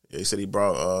yeah, he said he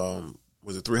brought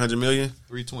was it $300 million?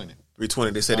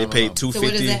 $320. They said they paid $250. So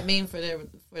what does that mean for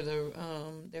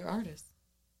their artists?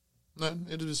 Nothing.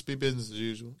 It'll just be business as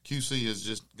usual. QC is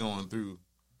just going through.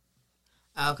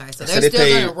 Okay, so they're still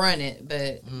going to run it,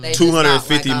 but they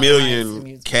 $250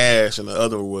 million cash, and the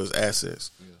other was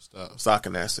assets, stock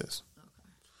and assets. Okay.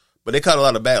 But they caught a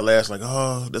lot of backlash, like,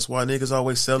 oh, that's why niggas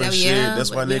always selling shit.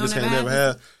 That's why niggas can't never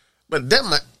have. But that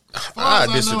might, I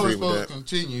disagree with that.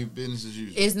 Continue business as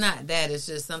usual. It's not that. It's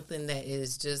just something that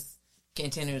is just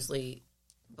continuously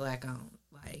black owned,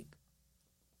 like.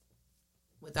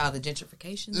 With all the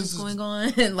gentrification that's going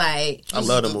on, like I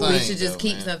love the movie. We should just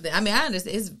keep something. I mean, I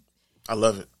understand. I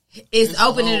love it. It's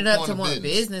opening it up to more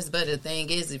business, but the thing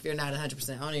is, if you're not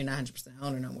 100% owner, you're not 100%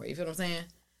 owner no more. You feel what I'm saying?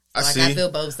 So I feel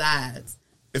both sides.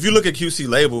 If you look at QC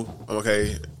label,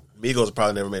 okay, Migos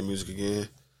probably never made music again.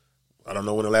 I don't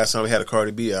know when the last time we had a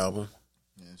Cardi B album.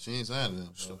 Yeah, she ain't signed them.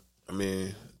 So. I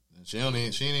mean, she ain't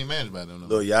even managed by them.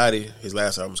 Lil Yachty, his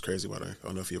last album was crazy. By the way, I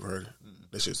don't know if you ever heard it.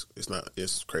 That's just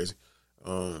it's crazy.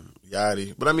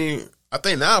 Yachty, but I mean, I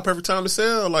think now perfect time to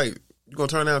sell. Like you're gonna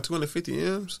turn down 250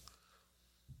 M's,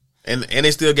 and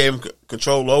they still gave him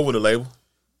control over the label.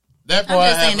 That boy, I'm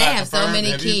just saying they have so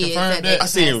many kids that they I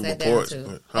seen reports.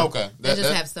 Okay, they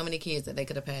just have so many kids that they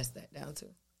could have passed that down to.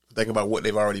 Think about what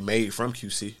they've already made from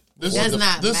QC. This is the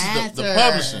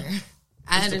publishing.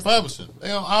 It's the publishing. They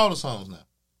own all the songs now.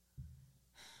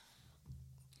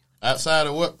 Outside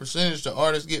of what percentage the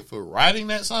artists get for writing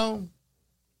that song.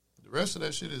 The rest of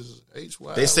that shit is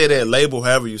HY. They say that label,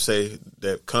 however you say,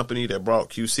 that company that brought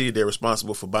QC, they're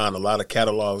responsible for buying a lot of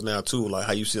catalogs now too. Like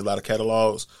how you see a lot of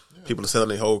catalogs, people are selling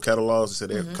their whole catalogs. They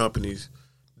say they have companies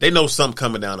They know something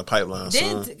coming down the pipeline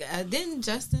soon. Didn't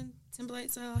Justin Timberlake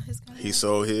sell his contract? He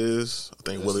sold his. I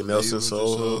think Willie Nelson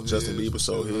sold. Justin Bieber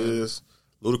sold his.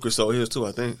 Ludacris sold his too,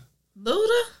 I think.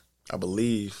 Luda? I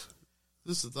believe.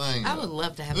 This is the thing. I would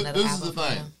love to have another album. This is the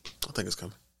thing. I think it's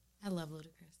coming. I love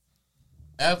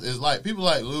Ludacris. It's like people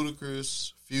like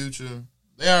Ludacris, Future.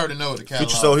 They already know what the catalog.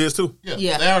 Future sold his too.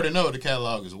 Yeah, they already know what the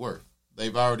catalog is worth.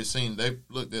 They've already seen. They've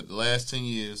looked at the last 10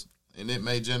 years, and it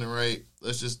may generate.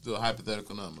 Let's just do a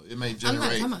hypothetical number. It may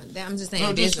generate. I'm just saying.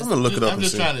 I'm gonna look it up. I'm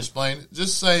just trying to explain it.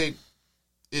 Just say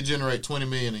it generate $20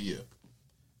 million a year.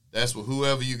 That's what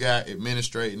whoever you got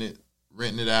administrating it,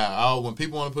 renting it out. When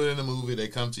people want to put it in a movie, they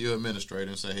come to your administrator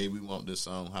and say, "Hey, we want this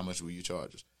song. How much will you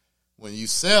charge us?" When you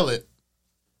sell it,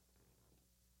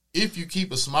 if you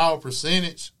keep a small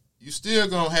percentage, you still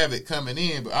gonna have it coming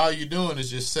in, but all you're doing is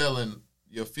just selling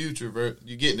your future.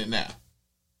 You're getting it now.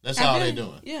 That's all they're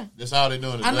doing. Yeah, that's all they're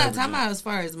doing. I'm not talking about as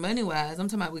far as money wise. I'm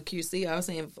talking about with QC. I was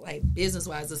saying like business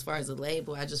wise, as far as a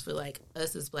label. I just feel like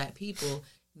us as Black people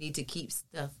need to keep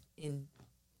stuff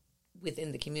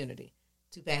within the community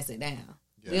to pass it down.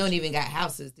 Yes. We don't even got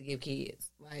houses to give kids.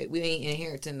 Like we ain't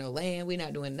inheriting no land. We're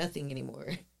not doing nothing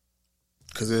anymore.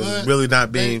 Because it's really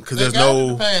not being. Because there's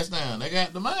no pass down. They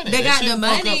got the money. They got the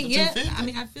money. Yeah, I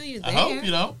mean, I feel you there. I hope you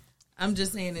don't. I'm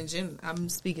just saying in general. I'm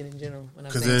speaking in general when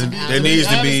I'm saying there needs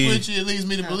to be. It leads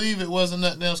me to believe it wasn't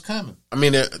nothing else coming. I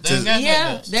mean, to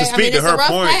speak to her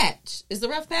point, patch. It's a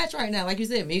rough patch right now. Like you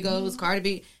said, Migos, Cardi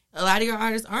B. A lot of your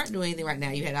artists aren't doing anything right now.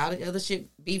 You had all the other shit,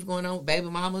 beef going on with baby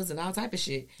mamas and all type of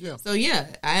shit. Yeah. So yeah,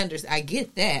 I understand. I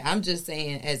get that. I'm just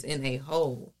saying, as in a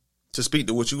whole. To speak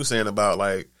to what you were saying about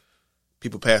like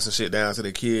people passing shit down to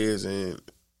their kids, and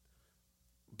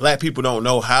Black people don't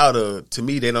know how to. To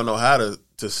me, they don't know how to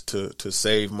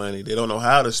save money. They don't know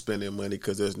how to spend their money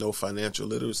because there's no financial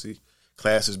literacy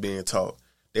classes being taught.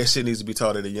 That shit needs to be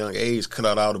taught at a young age. Cut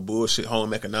out all the bullshit,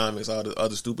 home economics, all the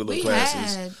other stupid little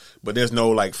classes. But there's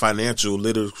no like financial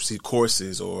literacy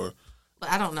courses or. But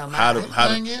I don't know. The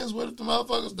thing is, what if the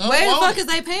motherfuckers don't where the fuck it? Is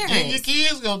they parents? And your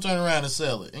kids gonna turn around and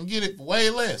sell it and get it for way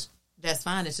less. That's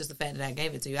fine. It's just the fact that I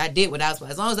gave it to you. I did what I was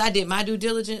supposed. As long as I did my due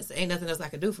diligence, ain't nothing else I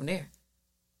could do from there.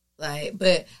 Like,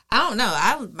 but I don't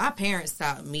know. My parents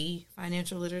taught me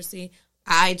financial literacy.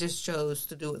 I just chose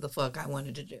to do what the fuck I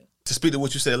wanted to do. To speak to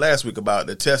what you said last week about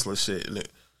the Tesla shit, and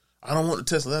I don't want the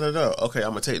Tesla. Okay, I'm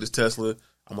gonna take this Tesla.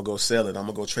 I'm gonna go sell it. I'm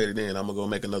gonna go trade it in. I'm gonna go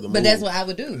make another move. But that's what I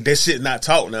would do. That shit not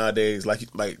taught nowadays.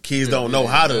 Like kids don't know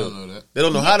how to. They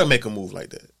don't know how to make a move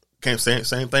like that.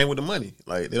 Same thing with the money.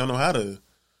 Like they don't know how to.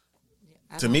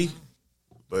 To me,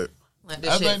 but. Like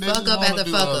this shit fuck up after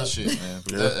fuck up. Shit,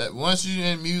 man. Once you're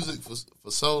in music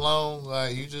for so long,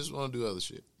 like you just want to do other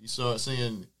shit. You start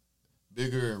seeing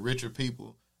bigger and richer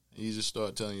people, and you just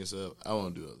start telling yourself, "I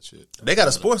want to do other shit." They got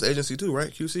a sports agency too,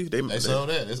 right? QC. They sold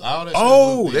that. It's all that.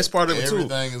 Oh, that's part of it too.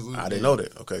 Everything is. I didn't know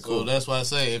that. Okay, cool. So that's why I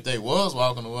say if they was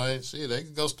walking away, shit, they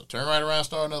could go turn right around,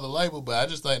 start another label. But I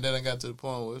just think that I got to the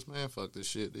point where, man, fuck this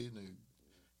shit. These niggas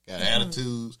got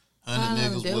attitudes. 100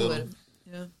 niggas with them.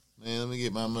 Yeah. Man, let me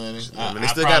get my money. They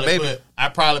still got baby. I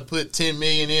probably put $10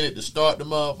 million in it to start the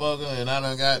motherfucker, and I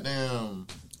done got them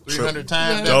 300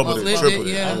 times. Double it, triple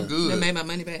it. Yeah, I'm good. They made my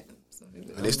money back. So,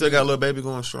 and they still got Lil Baby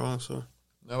going strong. So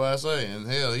that's what I say. And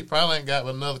hell, he probably ain't got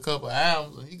but another couple of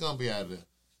albums, and he gonna be out there.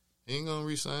 He ain't gonna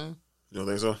resign. You don't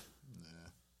think so? Nah.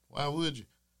 Why would you?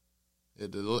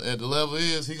 At the level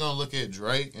is, he gonna look at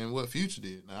Drake and what Future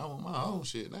did. Now I want my own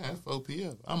shit. Now that's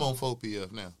 4PF. I'm on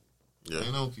 4PF now. Yeah.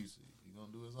 Ain't on QC.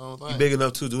 You big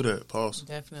enough to do that, pause.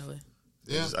 Definitely.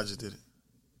 Yeah. I just did it.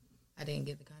 I didn't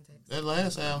get the context. That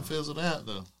last album fizzled out,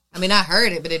 though. I mean, I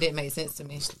heard it, but it didn't make sense to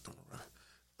me.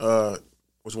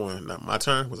 Which one? Not my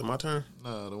turn? Was it my turn?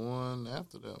 No, the one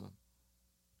after that one.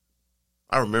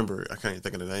 I remember it. I can't even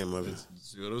think of the name of it.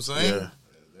 See what I'm saying?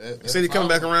 Yeah. He said he coming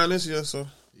back around this year, so.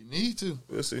 You need to.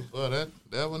 We'll see. Well,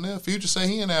 that one there. Future say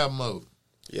he in album mode.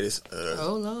 Yeah, this.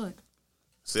 Oh, Lord.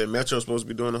 Said Metro's supposed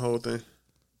to be doing the whole thing.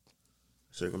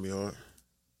 Shit gonna be hard.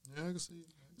 Yeah, I can see.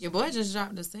 Your boy just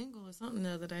dropped a single or something the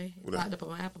other day. He popped up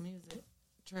on Apple Music.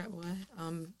 Trap Boy,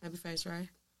 Babyface Ray.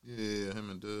 Yeah, him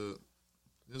and Doug.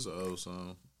 It's an old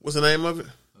song. What's the name of it?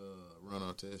 Run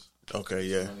Our Test. Okay,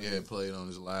 yeah. Yeah, it played on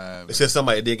his live. It said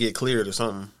somebody did get cleared or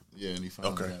something. Yeah, and he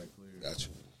finally got it cleared. Gotcha.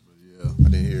 But yeah, I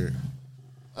didn't hear it.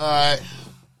 All right,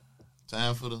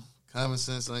 time for the Common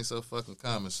Sense Ain't So Fucking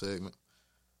Common segment.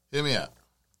 Hear me out.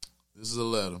 This is a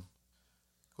letter.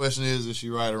 Question is she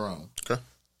right or wrong? Okay.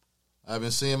 I've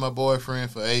been seeing my boyfriend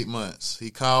for 8 months.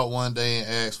 He called one day and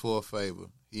asked for a favor.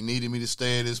 He needed me to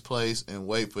stay at his place and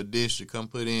wait for Dish to come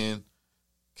put in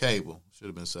cable. Should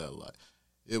have been satellite.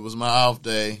 It was my off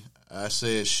day. I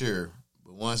said sure,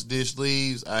 But once Dish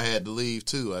leaves, I had to leave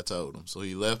too, I told him. So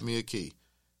he left me a key.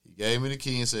 He gave me the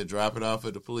key and said, drop it off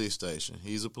at the police station.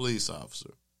 He's a police officer.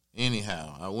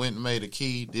 Anyhow, I went and made a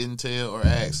key, didn't tell or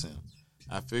ask him.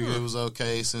 I figured it was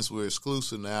okay since we're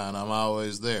exclusive now and I'm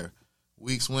always there.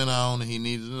 Weeks went on and he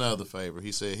needed another favor.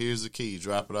 He said, here's the key,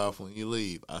 drop it off when you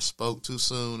leave. I spoke too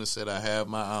soon and said I have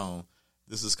my own.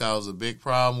 This has caused a big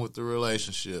problem with the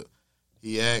relationship.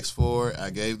 He asked for it.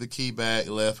 I gave the key back,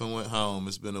 left, and went home.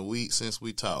 It's been a week since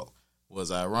we talked.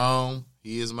 Was I wrong?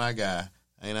 He is my guy.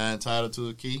 Ain't I entitled to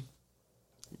a key?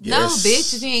 Yes. No, bitch,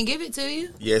 she didn't give it to you.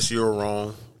 Yes, you're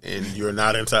wrong, and you're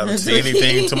not entitled to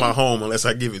anything to my home unless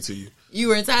I give it to you. You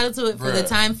were entitled to it for the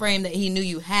time frame that he knew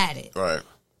you had it. Right.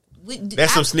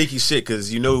 That's some sneaky shit,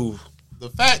 because you know... The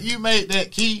fact you made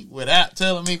that key without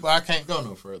telling me, I can't go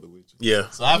no further with you. Yeah.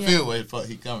 So I feel where the fuck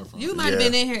he coming from. You might have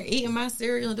been in here eating my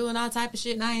cereal and doing all type of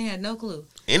shit, and I ain't had no clue.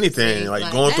 Anything.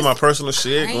 Like going through my personal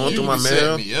shit, going through my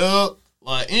mail. Set me up.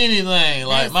 Like anything.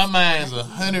 Like my mind's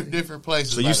 100 different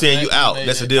places. So you saying you out.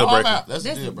 That's a deal breaker. That's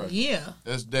a deal breaker. Yeah.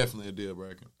 That's definitely a deal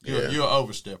breaker. You're an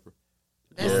overstepper.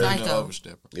 That's psycho.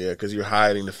 Yeah, because you're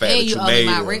hiding the fact and that you made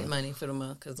my rent money for the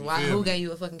month. Because who gave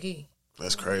you a fucking key?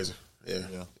 That's crazy.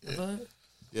 Yeah.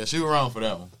 Yeah, she was wrong for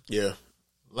that one. Yeah.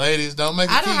 Ladies, don't make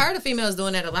a key. I done heard of females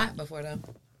doing that a lot before, though.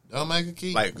 Don't make a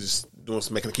key. Like, just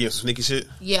making a key of some sneaky shit?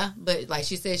 Yeah, but like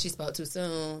she said, she spoke too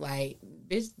soon. Like,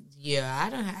 bitch,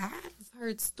 I've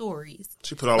heard stories.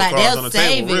 She put all the cards on the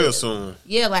table real soon.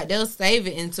 Yeah, like, they'll save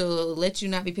it until let you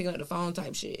not be picking up the phone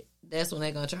type shit. That's when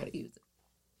they're going to try to use it.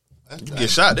 You get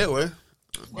shot that way.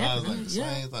 Well, I was like the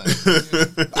same thing.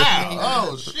 Wow,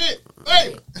 oh, shit.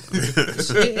 Hey.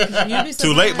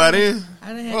 Too late by then?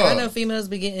 I know females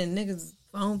be getting niggas'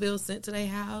 phone bills sent to their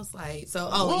house. Like,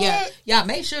 so, yeah,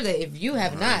 make sure that if you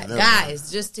have not,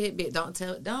 guys, just tidbit, don't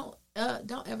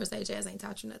ever say Jazz ain't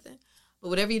taught you nothing. But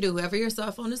whatever you do, whoever your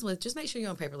cell phone is with, just make sure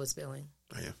you're on paperless billing.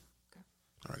 Oh, yeah. Okay.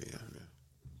 All right, yeah.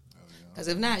 Because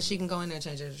if not, she can go in there and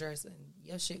change her address, and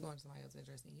your shit going to somebody else's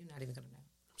address, and you're not even going to know.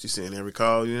 She's saying every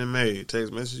call you didn't made,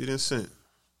 text message you didn't send.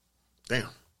 Damn.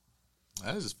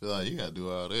 I just feel like you got to do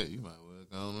all that. You might well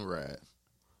go on a ride.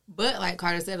 But like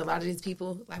Carter said, a lot of these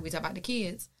people, like we talk about the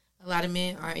kids, a lot of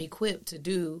men aren't equipped to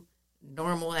do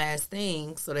normal ass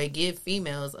things. So they give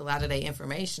females a lot of their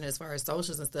information as far as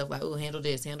socials and stuff like, oh, handle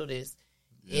this. And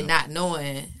not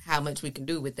knowing how much we can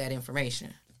do with that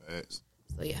information. Facts.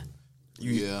 So yeah.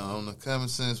 On the common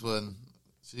sense wasn't,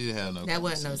 she didn't have no that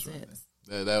wasn't no sense. sense.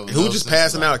 That was who just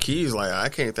passing out keys? Like, I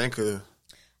can't think of.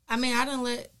 I mean, I done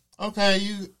let. Okay,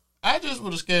 I just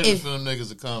would have scheduled for them niggas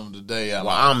to come today.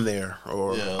 I'm there,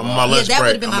 or I'm on my lunch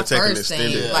break. I'm gonna take an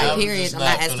extended. Yeah, like, period. I'm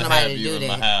not asking nobody to do that.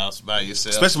 My house by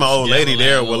yourself. Especially my old lady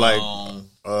there with like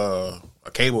a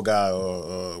cable guy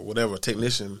or whatever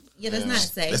technician. Yeah, that's not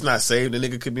safe. That's not safe. The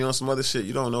nigga could be on some other shit.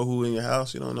 You don't know who in your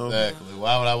house. You don't know exactly.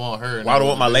 Why would I want her? Why do I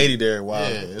want my lady there? Why?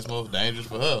 Yeah, it's more dangerous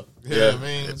for her. You know what I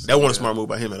mean? That wasn't a smart move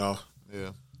by him at all.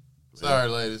 Yeah. Sorry,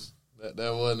 ladies.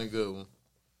 That wasn't a good one.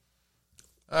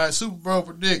 All right, Super Bowl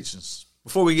predictions.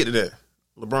 Before we get to that,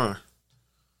 LeBron.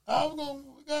 We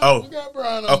got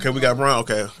Brian. Okay, we got Brian.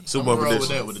 Okay, Super Bowl predictions.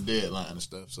 With that with the deadline and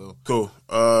stuff. So cool.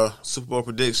 Super Bowl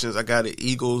predictions. I got the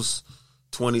Eagles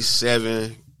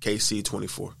 27, KC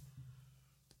 24.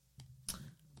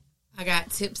 I got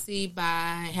tipsy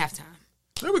by halftime.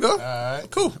 There we go. All right,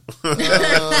 cool.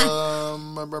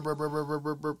 I'm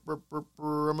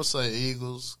gonna say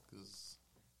Eagles because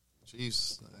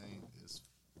Chiefs ain't as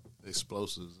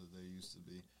explosive as they used to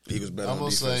be. Eagles better. I'm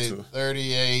gonna say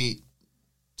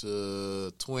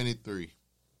 38-23.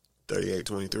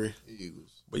 38-23.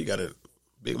 Eagles. But you got a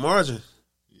big margin.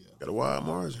 Yeah, got a wide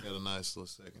margin. Got a nice little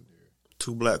secondary.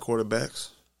 2 black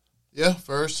quarterbacks. Yeah,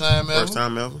 first time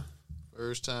ever.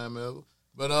 First time ever.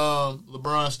 But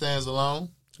LeBron stands alone.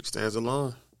 He stands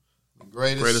alone. The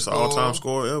greatest all-time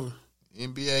scorer ever.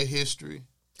 NBA history.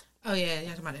 Oh, yeah. Y'all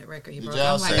talking about that record he broke.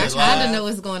 I'm like, I kind of know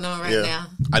what's going on right now.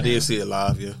 I did see it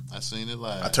live, yeah. I seen it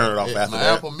live. I turned it off after my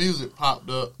that. Apple Music popped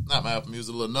up. Not my Apple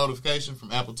Music, a little notification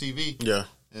from Apple TV. Yeah.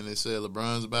 And it said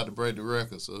LeBron's about to break the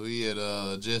record. So he had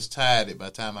just tied it by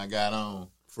the time I got on.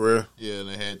 For real? Yeah, and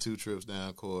they had 2 trips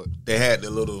down court. They had the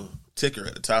little ticker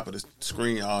at the top of the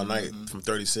screen all night from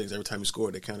 36. Every time he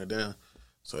scored, they counted down.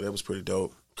 So that was pretty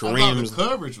dope. Kareem's the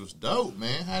coverage was dope,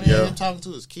 man. How they had him talking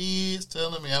to his kids,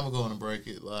 telling me I'm going to break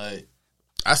it. Like,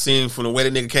 I seen from the way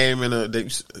that nigga came in,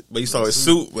 but you saw his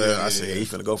suit. Well, I said, he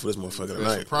finna go for this motherfucker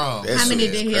tonight. How many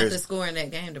did he have to score in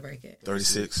that game to break it?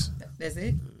 36. That's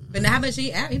it? But how much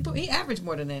he averaged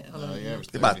more than that? He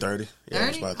averaged about 30.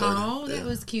 30? About 30. Oh, that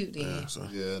was cute then. Yeah, so.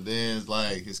 Then it's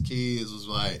like his kids was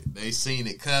like, they seen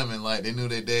it coming, like they knew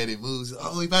their daddy moves.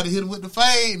 Oh, he about to hit him with the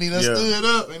fade, and he done stood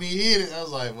up and he hit it. I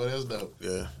was like, well, that's dope.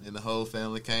 Yeah. And the whole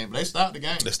family came. But they stopped the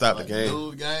game. They stopped the game.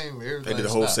 Everything They did a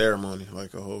whole ceremony,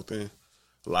 like a whole thing.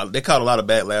 They caught a lot of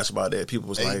backlash about that. People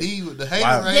was AD like, with the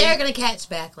hater rate. They're going to catch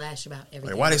backlash about everything.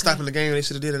 Like, why they stopping the game? They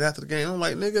should have did it after the game. I'm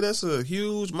like, nigga, that's a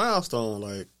huge milestone.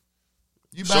 Like,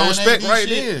 you show respect AD right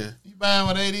shit? then. You buying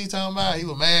what AD talking about? He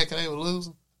was mad because they were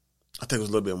losing? I think it was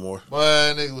a little bit more. Boy,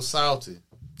 nigga was salty.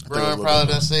 Bron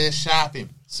probably done said, shop him.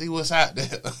 See what's out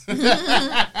there.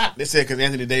 They said because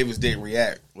Anthony Davis didn't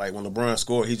react. Like, when LeBron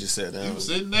scored, he just sat down. He was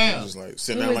sitting down. He was like,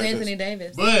 sitting Who down was like Anthony this.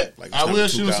 Davis? But Like, I will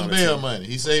shoot some bail 2010. money.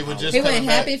 He said he was just He coming wasn't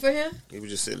back. happy for him? He was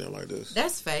just sitting there like this.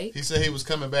 That's fake. He said he was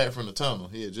coming back from the tunnel.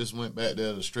 He had just went back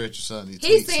there to stretch or something.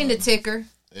 He seen the ticker.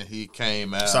 And he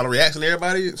came out. Saw the reaction to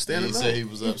everybody standing He up. said he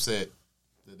was upset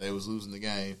that they was losing the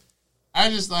game. I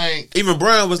just think... Even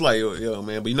Brown was like, yo,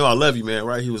 man, but you know I love you, man,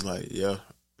 right? He was like, yeah.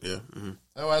 Mm-hmm.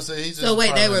 That's why I said he just... So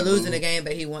wait, they were losing the game,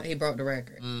 but he broke the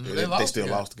record. Mm-hmm. Yeah, they still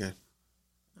lost the game.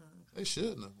 They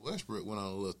shouldn't have. Westbrook went on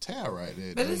a little tear right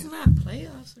there. But it's not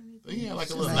playoffs or anything. He had like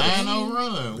a little 9-0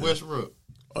 run, Westbrook.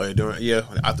 Oh,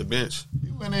 out the bench.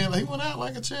 He went out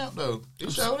like a champ, though. He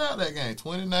showed out that game.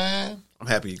 29. I'm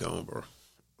happy he gone, bro.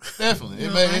 Definitely.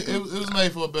 It was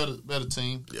made for a better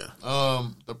team. Yeah.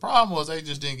 The problem was they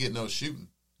just didn't get no shooting.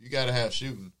 You got to have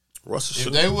shooting. Russell If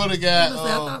should. they would have I got...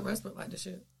 thought Westbrook liked to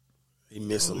shoot. He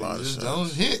missed a lot of just shots.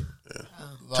 don't hit. Yeah.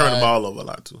 Like, Turn the ball over a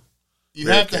lot, too. You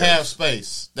Very have to careless. have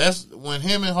space. That's when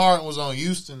him and Harden was on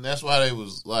Houston. That's why they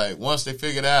was like, once they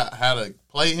figured out how to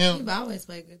play him, We've always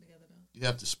played good together, though. you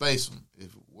have to space them. If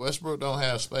Westbrook don't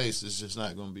have space, it's just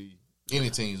not going to be, any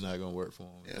team's not going to work for him.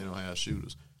 If they don't have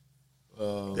shooters.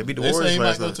 They beat the They Warriors say he might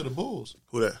last go night. to the Bulls.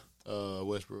 Who that?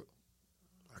 Westbrook.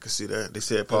 I can see that. They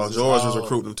said Paul It's George was all-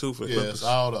 recruiting him, too, for the Yeah, Clippers. it's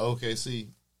all the OKC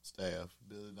staff.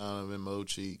 Billy Donovan, Mo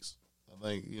Cheeks. I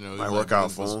think, he Might work be out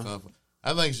looking for some him. comfort.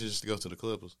 I think he should just go to the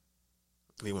Clippers.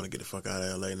 He want to get the fuck out of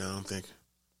L.A. now, I'm thinking.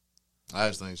 I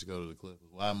just think you should go to the Clippers.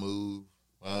 Why move?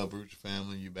 Why uproot your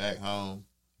family? You back home.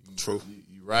 True.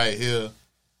 You right here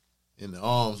in the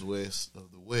arms west of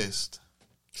the West.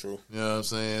 True. You know what I'm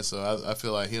saying? So I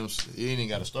feel like he ain't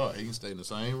got to start. He can stay in the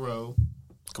same row.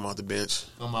 Come off the bench.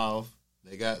 Come off.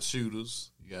 They got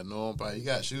shooters. You got Norm Powell. You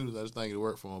got shooters. I just think it'll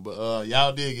work for him. But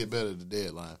y'all did get better at the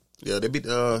deadline. Yeah, they beat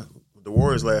the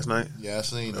Warriors last night. Yeah, I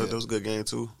seen That that. was a good game,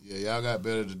 too. Yeah, y'all got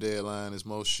better at the deadline. It's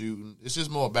more shooting. It's just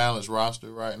more balanced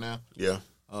roster right now. Yeah.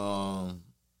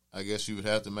 I guess you would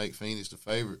have to make Phoenix the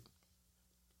favorite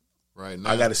right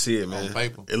now. I got to see it, man. On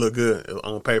paper. It look good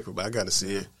on paper, but I got to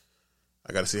see it.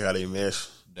 I got to see how they mesh.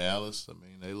 Dallas, I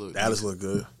mean, they look Dallas look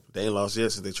good. They ain't lost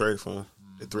yet since they traded for him.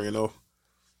 They're 3-0.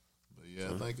 But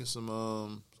yeah, I think it's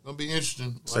some it's gonna be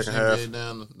interesting. Second Watching half.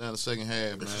 NBA down the second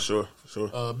half, man. For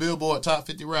sure. Billboard top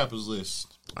 50 rappers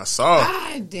list. I saw it.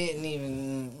 I didn't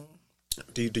even.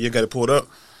 Do you got it pulled up?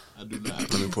 I do not.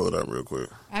 Let me pull it up real quick.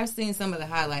 I've seen some of the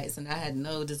highlights, and I had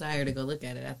no desire to go look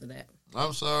at it after that.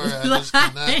 I'm sorry, I just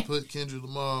cannot put Kendrick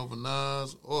Lamar over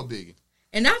Nas or Biggie.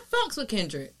 And I fucks with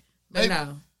Kendrick, but Maybe.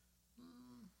 no,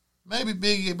 Maybe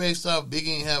Biggie based off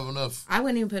Biggie ain't have enough I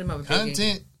wouldn't even put him over Biggie.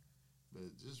 content, but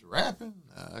just rapping,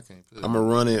 nah, I can't put it. I'm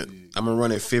gonna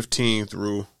run it 15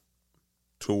 through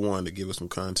to 1 to give us some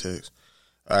context.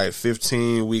 All right,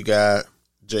 15 we got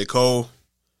J. Cole.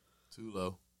 Too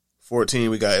low. 14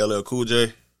 we got LL Cool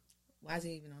J. Why is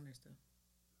he even on there still?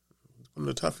 One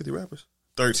of the top 50 rappers.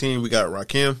 13 we got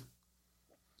Rakim.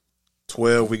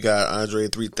 12 we got Andre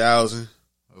 3000.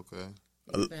 Okay,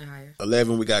 He's been higher.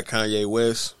 11 we got Kanye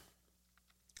West.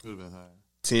 could have been higher.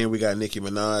 10 we got Nicki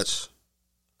Minaj.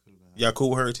 Could have been higher. Y'all cool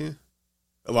with her at 10?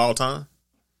 Of all time?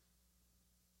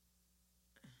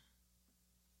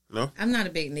 No? I'm not a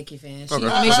big Nicki fan. She, Okay.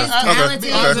 I mean, she's talented,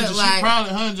 Okay. but She like,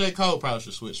 probably, her and J. Cole probably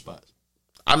should switch spots.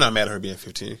 I'm not mad at her being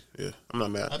 15. Yeah, I'm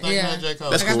not mad. I think Yeah. her and J. Cole.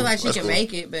 That's like I feel cool. like she That's can cool.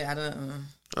 make it, but I don't.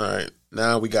 All right.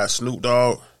 Now we got Snoop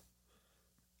Dogg.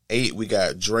 8 we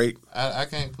got Drake. I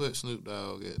can't put Snoop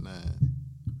Dogg at 9.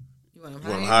 You want him You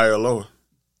want him higher? higher or lower?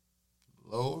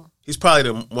 Lower. He's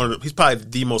probably he's probably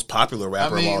the most popular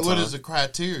rapper I mean, of all what time. is the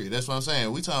criteria? That's what I'm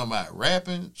saying. We talking about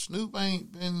rapping. Snoop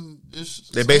ain't been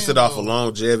just. They based it off of saying,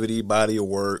 longevity, body of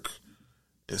work,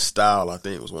 and style. I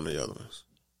think was one of the other ones.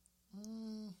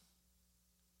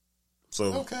 So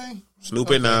Okay. Snoop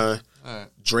Okay. at 9, All right.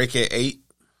 Drake at 8,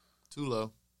 Too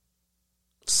low.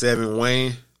 7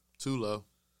 Wayne, Too low.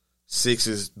 6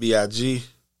 is B.I.G.,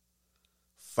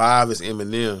 5 is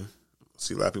Eminem.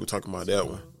 See a lot of people talking about that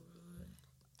one.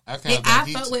 I can't. I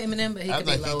think fuck with Eminem, but he I could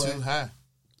be think lower. he too high.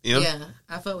 Yeah,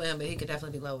 I fuck with him, but he could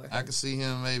definitely be lower. I could see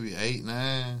him maybe 8,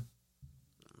 9.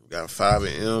 We got 5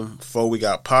 in M. 4, we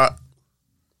got Pac.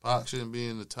 Pac shouldn't be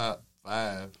in the top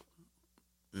 5.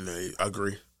 No, I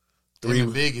agree. 3,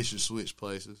 and Biggie should switch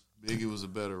places. Biggie was a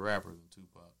better rapper than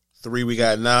Tupac. 3, we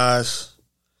got Nas.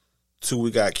 2,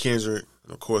 we got Kendrick.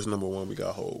 And of course, number 1, we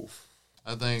got Hov.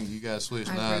 I think you got to switch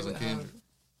Nas and Kendrick.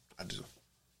 I do.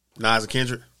 Nas and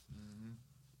Kendrick? Mm-hmm.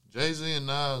 Jay-Z and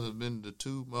Nas have been the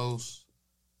 2 most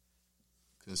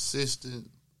consistent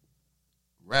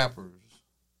rappers.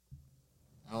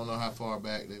 I don't know how far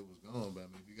back they was going, but I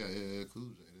mean, if you got LL Cool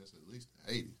J, that's at least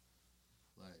the 80s.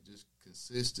 Like, just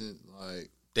consistent, like...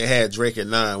 They had Drake at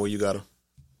 9. Where you got him?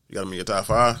 You got him in your top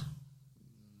 5?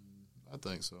 I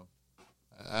think so.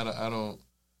 I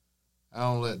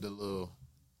don't let the little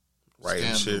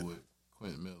scandal shit with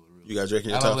Quentin Miller. Really. You got Drake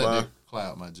in your top 5? I top don't let 5? that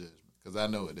cloud my judgment because I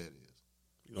know what that is.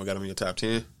 You don't got him in your top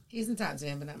 10? He's in top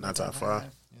 10, but not top 5.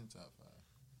 In top 5.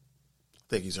 I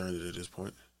think he's earned it at this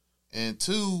point. And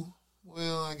 2,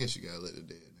 well, I guess you gotta let the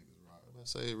dead niggas rock. I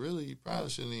say, really, you probably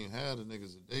shouldn't even have the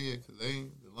niggas that dead because the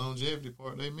longevity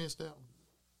part, they missed that one.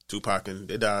 Tupac, and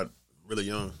they died really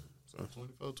young. So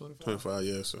 24, 25? 25,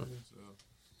 yeah. So.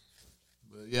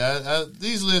 But yeah,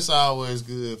 these lists are always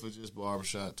good for just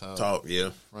barbershop talk. Yeah.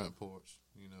 Front porch,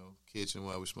 kitchen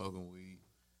while we're smoking weed.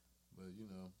 But,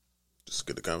 just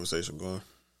get the conversation going.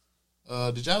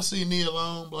 Did y'all see Nia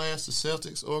Long blast the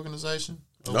Celtics organization?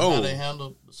 No. How they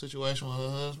handled the situation with her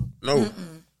husband? No.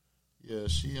 Mm-mm. Yeah,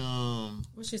 she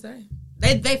What'd she say?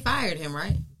 They fired him,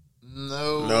 right?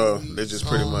 No, they just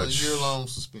pretty much a year-long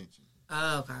suspension.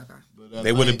 Oh, okay. But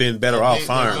they would have been better off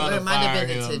firing him. It might have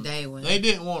been today when they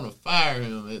didn't want to fire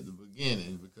him at the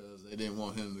beginning because they didn't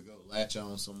want him to go latch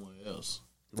on somewhere else.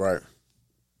 Right.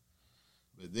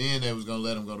 But then they was gonna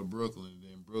let him go to Brooklyn. And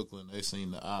then Brooklyn, they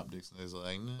seen the optics and they was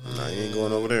like, nah, he ain't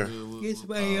going over there. Get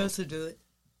somebody else to do it.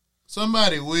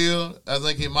 Somebody will. I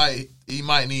think he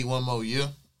might need one more year.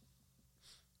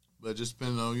 But just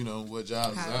depending on, what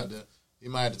jobs is out there. He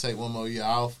might have to take one more year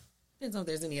off. Depends on if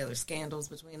there's any other scandals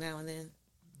between now and then.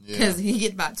 Yeah. Because he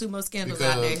get about 2 more scandals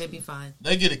out there, he'll be fine.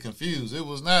 They get it confused. It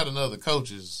was not another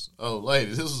coach's old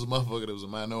lady. This was a motherfucker that was a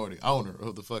minority owner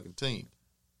of the fucking team.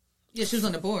 Yeah, she was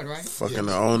on the board, right? Fucking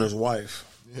the owner's wife.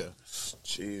 Yeah.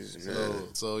 Jeez,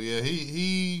 man. So yeah,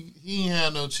 he ain't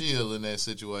had no chill in that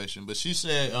situation. But she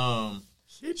said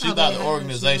she thought the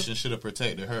organization should have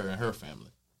protected her and her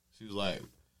family. She was like,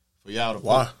 for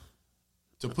y'all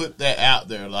to put that out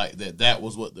there like that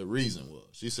was what the reason was.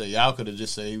 She said y'all could have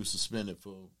just said he was suspended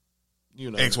for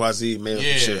XYZ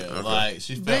medical shit. Okay. Like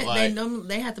she felt but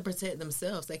they have to protect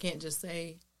themselves. They can't just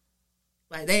say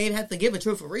they have to give a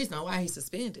truthful reason on why he's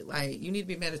suspended. Like, you need to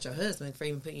be mad at your husband for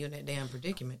even putting you in that damn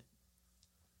predicament.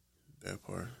 That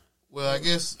part. Well, I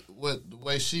guess the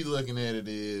way she looking at it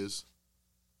is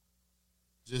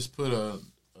just put a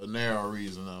narrow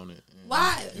reason on it.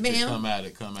 Why, ma'am?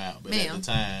 It come out. But at the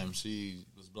time, she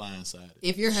was blindsided.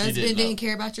 If your husband didn't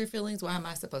care about your feelings, why am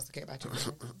I supposed to care about your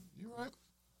feelings? You're right.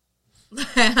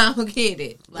 I don't get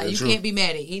it. Like, That's you true. can't be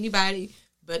mad at anybody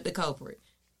but the culprit.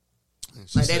 And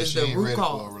she Like, said that is she the ain't root ready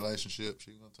cause. for a relationship.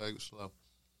 She's going to take it slow.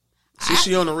 See,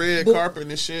 she on the red carpet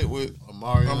and shit with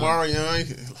Amari Young.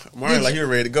 Amari like you're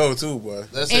ready to go too, boy.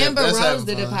 Amber Rose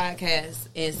did a podcast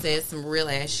and said some real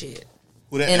ass shit.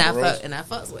 Who that? And Amber Rose? I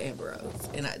fucks with Amber Rose,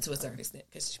 and to a certain extent,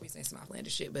 because she be saying some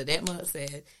outlandish shit. But that mother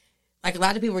said, like, a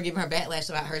lot of people were giving her backlash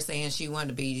about her saying she wanted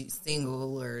to be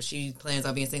single or she plans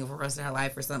on being single for the rest of her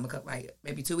life or something, like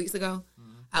maybe 2 weeks ago.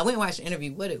 Mm-hmm. I went and watched the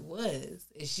interview. What it was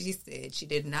is she said she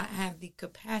did not have the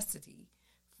capacity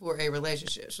for a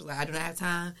relationship. She was like, I do not have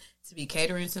time to be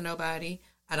catering to nobody.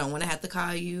 I don't want to have to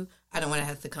call you. I don't want to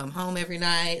have to come home every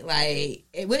night. Like,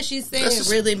 what she said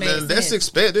really made sense. That's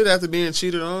expected after being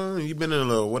cheated on. You've been in a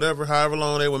little whatever, however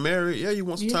long they were married. Yeah, you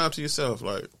want some time to yourself.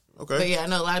 Like, okay. But yeah, I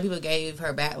know a lot of people gave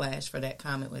her backlash for that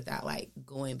comment without, like,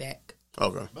 going back.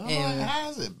 Okay. But how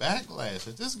is it backlash?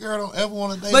 If this girl don't ever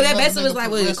want to date, but that basically was like,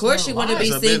 well, of course she want to be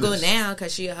It's her single business. now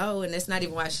because she a hoe, and that's not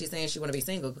even why she's saying she want to be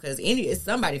single, because it's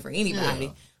somebody for anybody.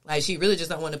 Yeah. Like, she really just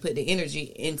don't want to put the energy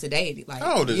into dating. Like,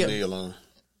 How old is Nia Long?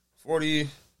 40.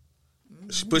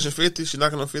 She pushing 50. She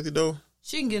knocking on 50 though.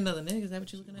 She can get another nigga. Is that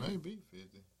what you're looking at? Maybe 50.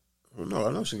 Well, no,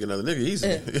 I know she can get another nigga easy.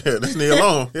 Yeah, that's Nia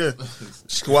Long. Yeah,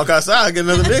 she can walk outside and get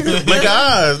another nigga. Blink her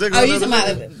eyes. They got Oh, you another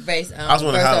talking nigga. about based I was on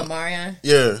wondering how. Marion?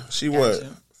 Yeah, she what?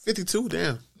 Gotcha. 52.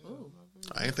 Damn.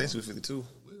 I ain't think she was 52.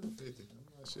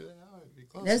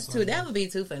 That's too. That would be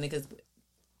too funny because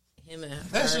him and her,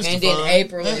 That's just and the then fun.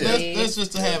 April. That's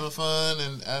just to having fun,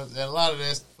 and a lot of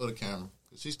that's for the camera.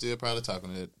 She's still probably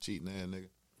talking to that cheating ass nigga.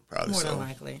 Probably More so. than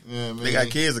likely. Yeah, They got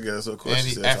kids together, so of course and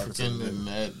she's he's African,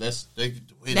 and that's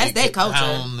their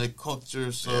culture. Their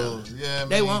culture. So yeah,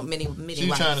 They want many She's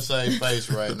wives. trying to save face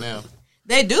right now.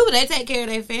 They do, but they take care of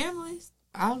their families.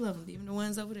 All of them, even the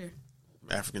ones over there.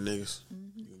 African niggas.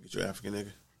 You gonna get your African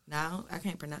nigga? No, I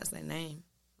can't pronounce their name.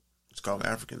 Just call him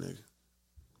African nigga.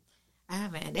 I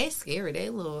haven't. They scary. They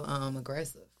a little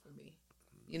aggressive for me.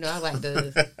 You know, I like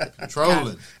the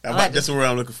Trolling. That's where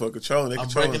I'm looking for. Controlling. I'm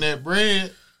breaking that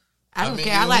bread. I don't mean,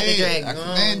 care. I like to drag I on.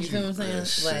 command You feel what I'm Yeah, saying?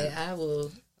 shit. Like I will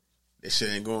That shit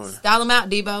ain't going. stall them out,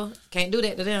 Debo. Can't do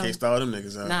that to them. Can't stall them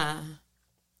niggas out. Nah.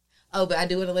 Oh, but I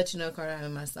do want to let you know, Carter, I'm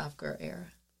in my soft girl era.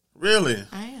 Really?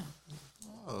 I am.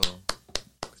 Oh,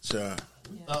 Good job.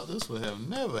 thought this would have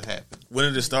never happened. When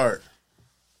did it start?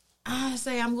 I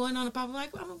say I'm going on a pop. Like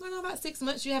I'm going on about 6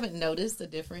 months. You haven't noticed a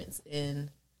difference in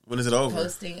When is it over?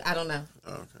 posting? I don't know.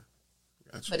 Oh, okay.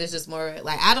 Gotcha. But it's just more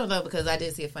like I don't know because I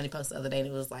did see a funny post the other day and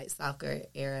it was like soccer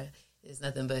era is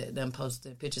nothing but them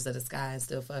posting pictures of the sky and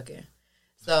still fucking.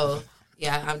 So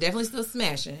yeah, I'm definitely still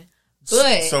smashing.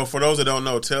 But So for those that don't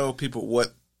know, tell people what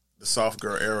the soft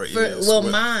girl era is. well,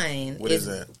 What- mine what is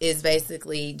that? Is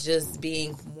basically just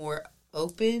being more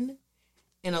open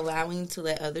and allowing to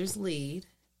let others lead.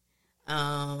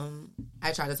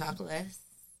 I try to talk less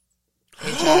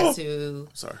and try to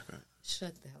Sorry. Go ahead.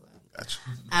 shut the hell up. Gotcha.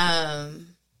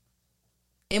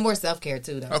 And more self-care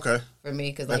too though. Okay. For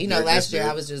me, because That's last year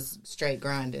good. I was just straight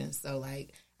grinding, so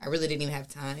like I really didn't even have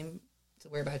time to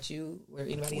worry about you or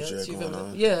anybody What you else. had You going feel me?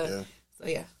 on. Yeah. Yeah. So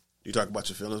yeah, You talk about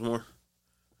your feelings more?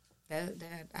 that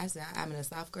I said I'm in a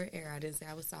soft girl era. I didn't say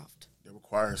I was soft. It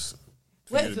requires.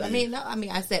 for What you to I be- mean, no, I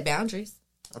mean I set boundaries.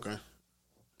 Okay.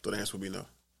 So the answer would be no.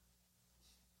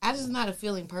 I'm just not a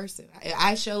feeling person.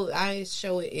 I show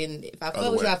it in if I Other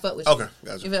fuck with way. you, I fuck with Okay, you.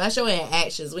 gotcha. If I show it in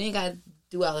actions. We ain't got to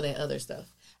do all of that other stuff.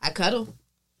 I cuddle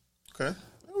Okay.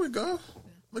 There we go.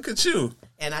 Look at you.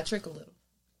 and I trick a little.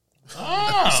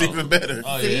 Oh, It's even better.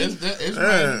 oh yeah, it's Yeah,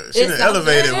 right. she done It's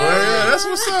elevated, so boy. good. Yeah, that's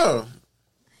what's up.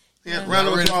 Yeah, round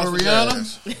of Ready applause for for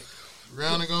Rihanna? Jazz.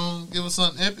 Rihanna gonna give us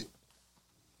something epic.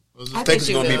 Was I I think it's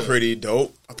she gonna be will. pretty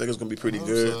dope. I think it's gonna be pretty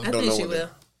good. so. I Don't think know she what will.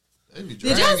 They be Did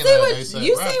y'all dragging see out what A$AP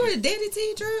you Rocky. see what Daddy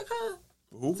T drug her?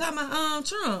 Who? Talking about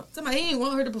Trump. Talking about he didn't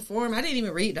want her to perform. I didn't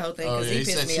even read the whole thing Oh because yeah, he he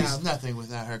said pissed me she's off. nothing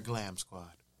without her glam squad.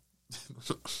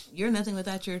 You're nothing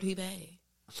without your T-Bag.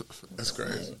 That's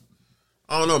crazy.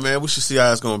 I don't know, man. We should see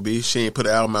how it's gonna be. She ain't put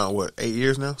an album out, what, 8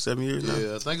 years now? 7 years now?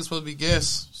 Yeah, I think it's supposed to be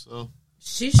guests. So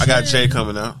She I got should. Jay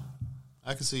coming out.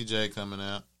 I can see Jay coming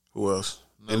out. Who else?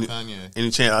 No Any, Kanye.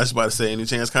 any chance? I was about to say, any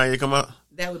chance Kanye come out?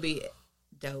 That would be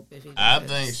dope if he. I does.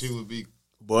 think she would be.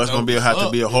 Boy, it's Dope gonna as have to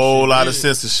fuck be a if whole she lot of did.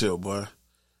 censorship, boy.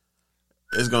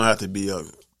 It's gonna have to be a.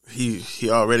 He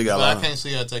already got a But I lot. can't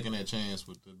see her taking that chance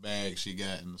with the bag she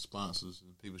got and the sponsors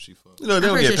and people she fucked. You know, they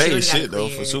I'm don't pretty get sure paid she would've shit got though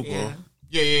cleared, for Super Bowl.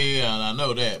 yeah. Yeah, and I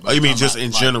know that. But Oh, you I'm mean talking just about,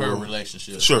 in like, general? her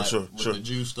relationship. Sure, like, sure, with sure. the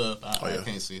Jew stuff, I yeah.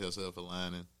 can't see herself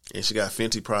aligning. And she got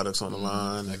Fenty products on the Mm-hmm.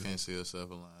 line. I can't see herself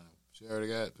aligning. She already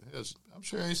got. I'm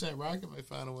sure A$AP Rocky may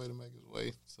find a way to make his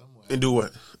way somewhere. And do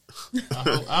what?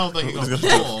 I don't think he's gonna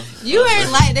perform. You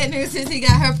ain't like that nigga since he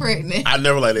got her pregnant. I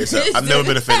never liked A$AP. I've never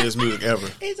been a fan of his music ever.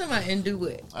 He's talking about and do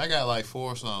what? I got like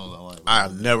 4 songs I like.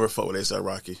 I've never fought with A$AP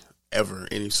Rocky ever.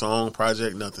 Any song,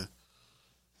 project, nothing.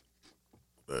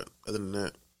 But other than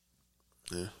that,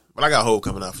 yeah. But I got Hov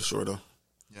coming out for sure though.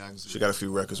 Yeah, I can see. She got a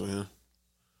few records with him.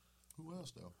 Who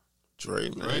else though?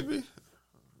 Drake, maybe.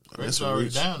 Drake's a already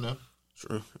reach. down though.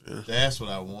 True. Yeah. That's what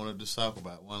I wanted to talk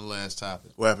about. One last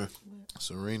topic. What happened?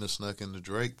 Serena snuck in the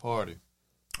Drake party.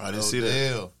 I didn't see that.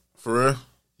 Odell. For real?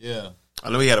 Yeah.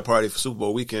 I know he had a party for Super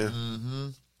Bowl weekend. Mm-hmm.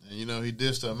 And you know he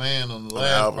dissed a man on the On the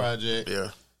last album. project. Yeah.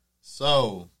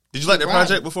 So Did you like that Right.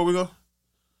 project before we go?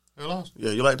 who lost? Yeah,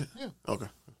 you liked it? Yeah. Okay.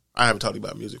 I haven't talked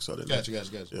about music, so I didn't.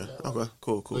 Gotcha. Yeah. Okay.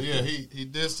 Cool. But yeah, he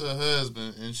dissed her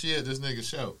husband, and she at this nigga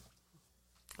show.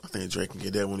 I think Drake can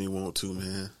get that when he want to,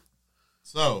 man.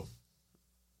 So,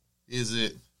 is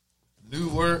it new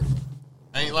work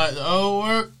ain't like the old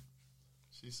work?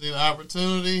 She seen the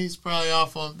opportunity. He's probably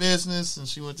off on business, and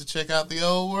she went to check out the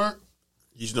old work.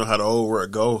 You just know how the old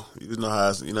work go. You just know how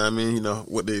it's, you know what I mean. You know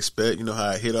what they expect. You know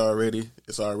how it hit already.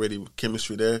 It's already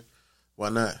chemistry there. Why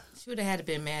not? She would have had to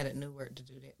been mad at New Work to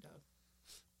do that though.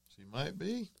 She might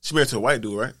be. She married to a white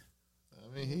dude, right?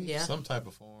 I mean, he's Yeah. some type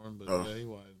of foreign, but Oh. yeah, he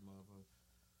white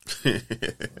motherfucker.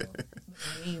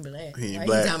 He ain't black. He ain't Why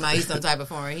black. You talking about he's some type of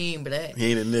foreign? He ain't black.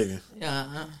 He ain't a nigga.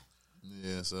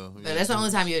 Yeah, so But that's the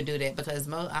only time you would do that because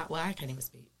I can't even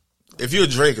speak. If you're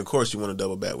Drake, of course you want to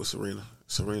double back with Serena.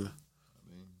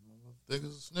 thick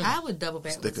as a snicker. I would double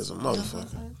back. Thick with as a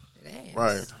motherfucker. Ass.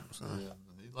 Right. So, Yeah,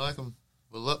 he like him.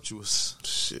 voluptuous.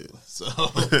 Shit. So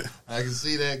I can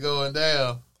see that going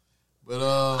down. But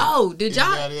did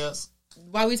anybody y'all? Else?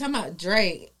 While we talking about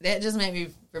Drake, that just made me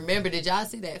remember. Did y'all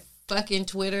see that fucking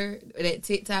Twitter, that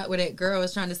TikTok where that girl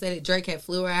was trying to say that Drake had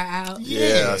flew her out?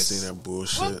 Yeah, I seen that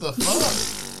bullshit. What the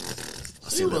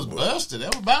fuck? She was busted.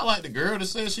 That was about like the girl that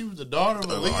said she was the daughter of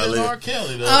Aaliyah and R.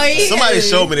 Kelly. Oh, yeah. Somebody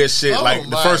showed me that shit like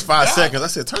the first 5 God. seconds. I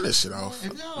said, turn this shit off.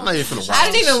 I'm not even finna watch I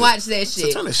didn't even shit. watch that shit.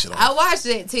 So turn this shit off. I watched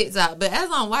that TikTok, but as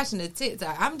I'm watching the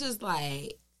TikTok, I'm just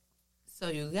like, so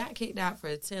you got kicked out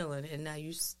for telling, and now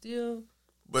you still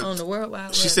on the World Wide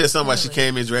Web. She said something like she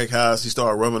came in Drake's house. She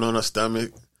started rubbing on her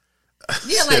stomach.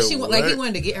 Yeah, like she like he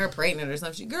wanted to get her pregnant or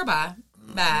something. Girl, bye.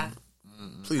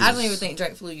 Please. I don't even think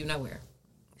Drake flew you nowhere.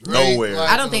 Nowhere.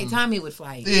 I don't think Tommy would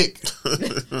fly you.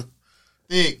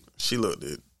 Thick. She looked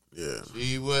it. Yeah.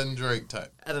 She wasn't Drake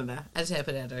type. I don't know. I just had to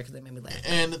put it out there because they made me laugh.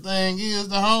 And the thing is,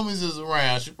 the homies is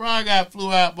around. She probably got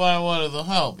flew out by one of the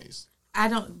homies. I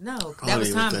don't know. That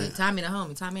was Tommy. Tommy the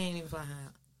homie. Tommy ain't even fly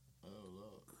out.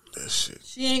 That shit.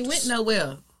 She ain't went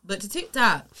nowhere but to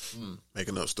TikTok.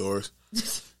 Making up stories.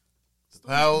 The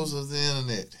powers of the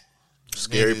internet.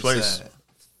 Scary place. Side.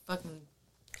 Fucking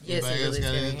yes, Anybody it else really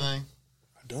got scary. anything?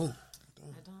 I don't.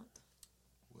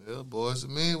 Well, boys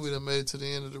and men, we done made it to the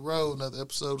end of the road. Another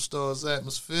episode of Stars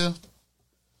Atmosphere.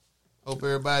 Hope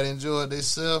everybody enjoyed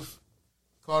themselves.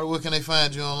 Carter, where can they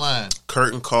find you online?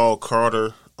 Curtain Call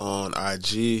Carter on IG.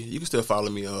 You can still follow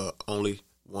me,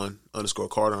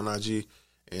 only1_Carter on IG.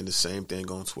 And the same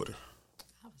thing on Twitter.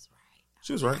 I was right.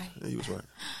 She was right. Yeah, you was right.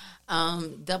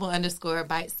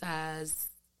 _bite size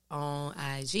on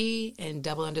IG and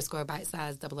 _bite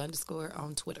size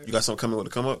on Twitter. You got something coming with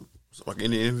to come up? Like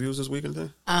any interviews this week and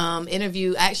thing?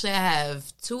 Interview. Actually, I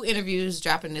have 2 interviews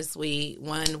dropping this week.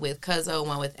 One with Cuzzo,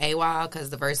 one with AWOL, because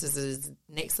the Versus is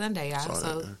next Sunday, y'all.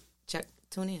 So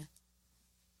tune in.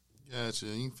 Gotcha.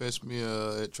 You can fetch me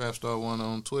at TrapStar1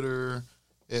 on Twitter,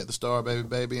 at the Star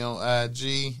Baby on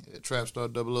IG, at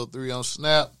TrapStar003 on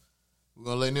Snap. We're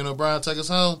going to let Nino Brown take us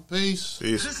home. Peace.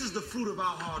 Peace. This is the fruit of our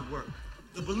hard work.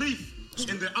 The belief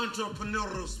in the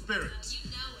entrepreneurial spirit.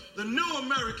 The new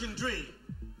American dream.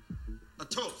 A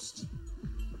toast.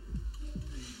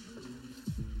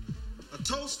 A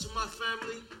toast to my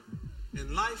family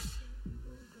in life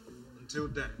until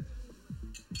death.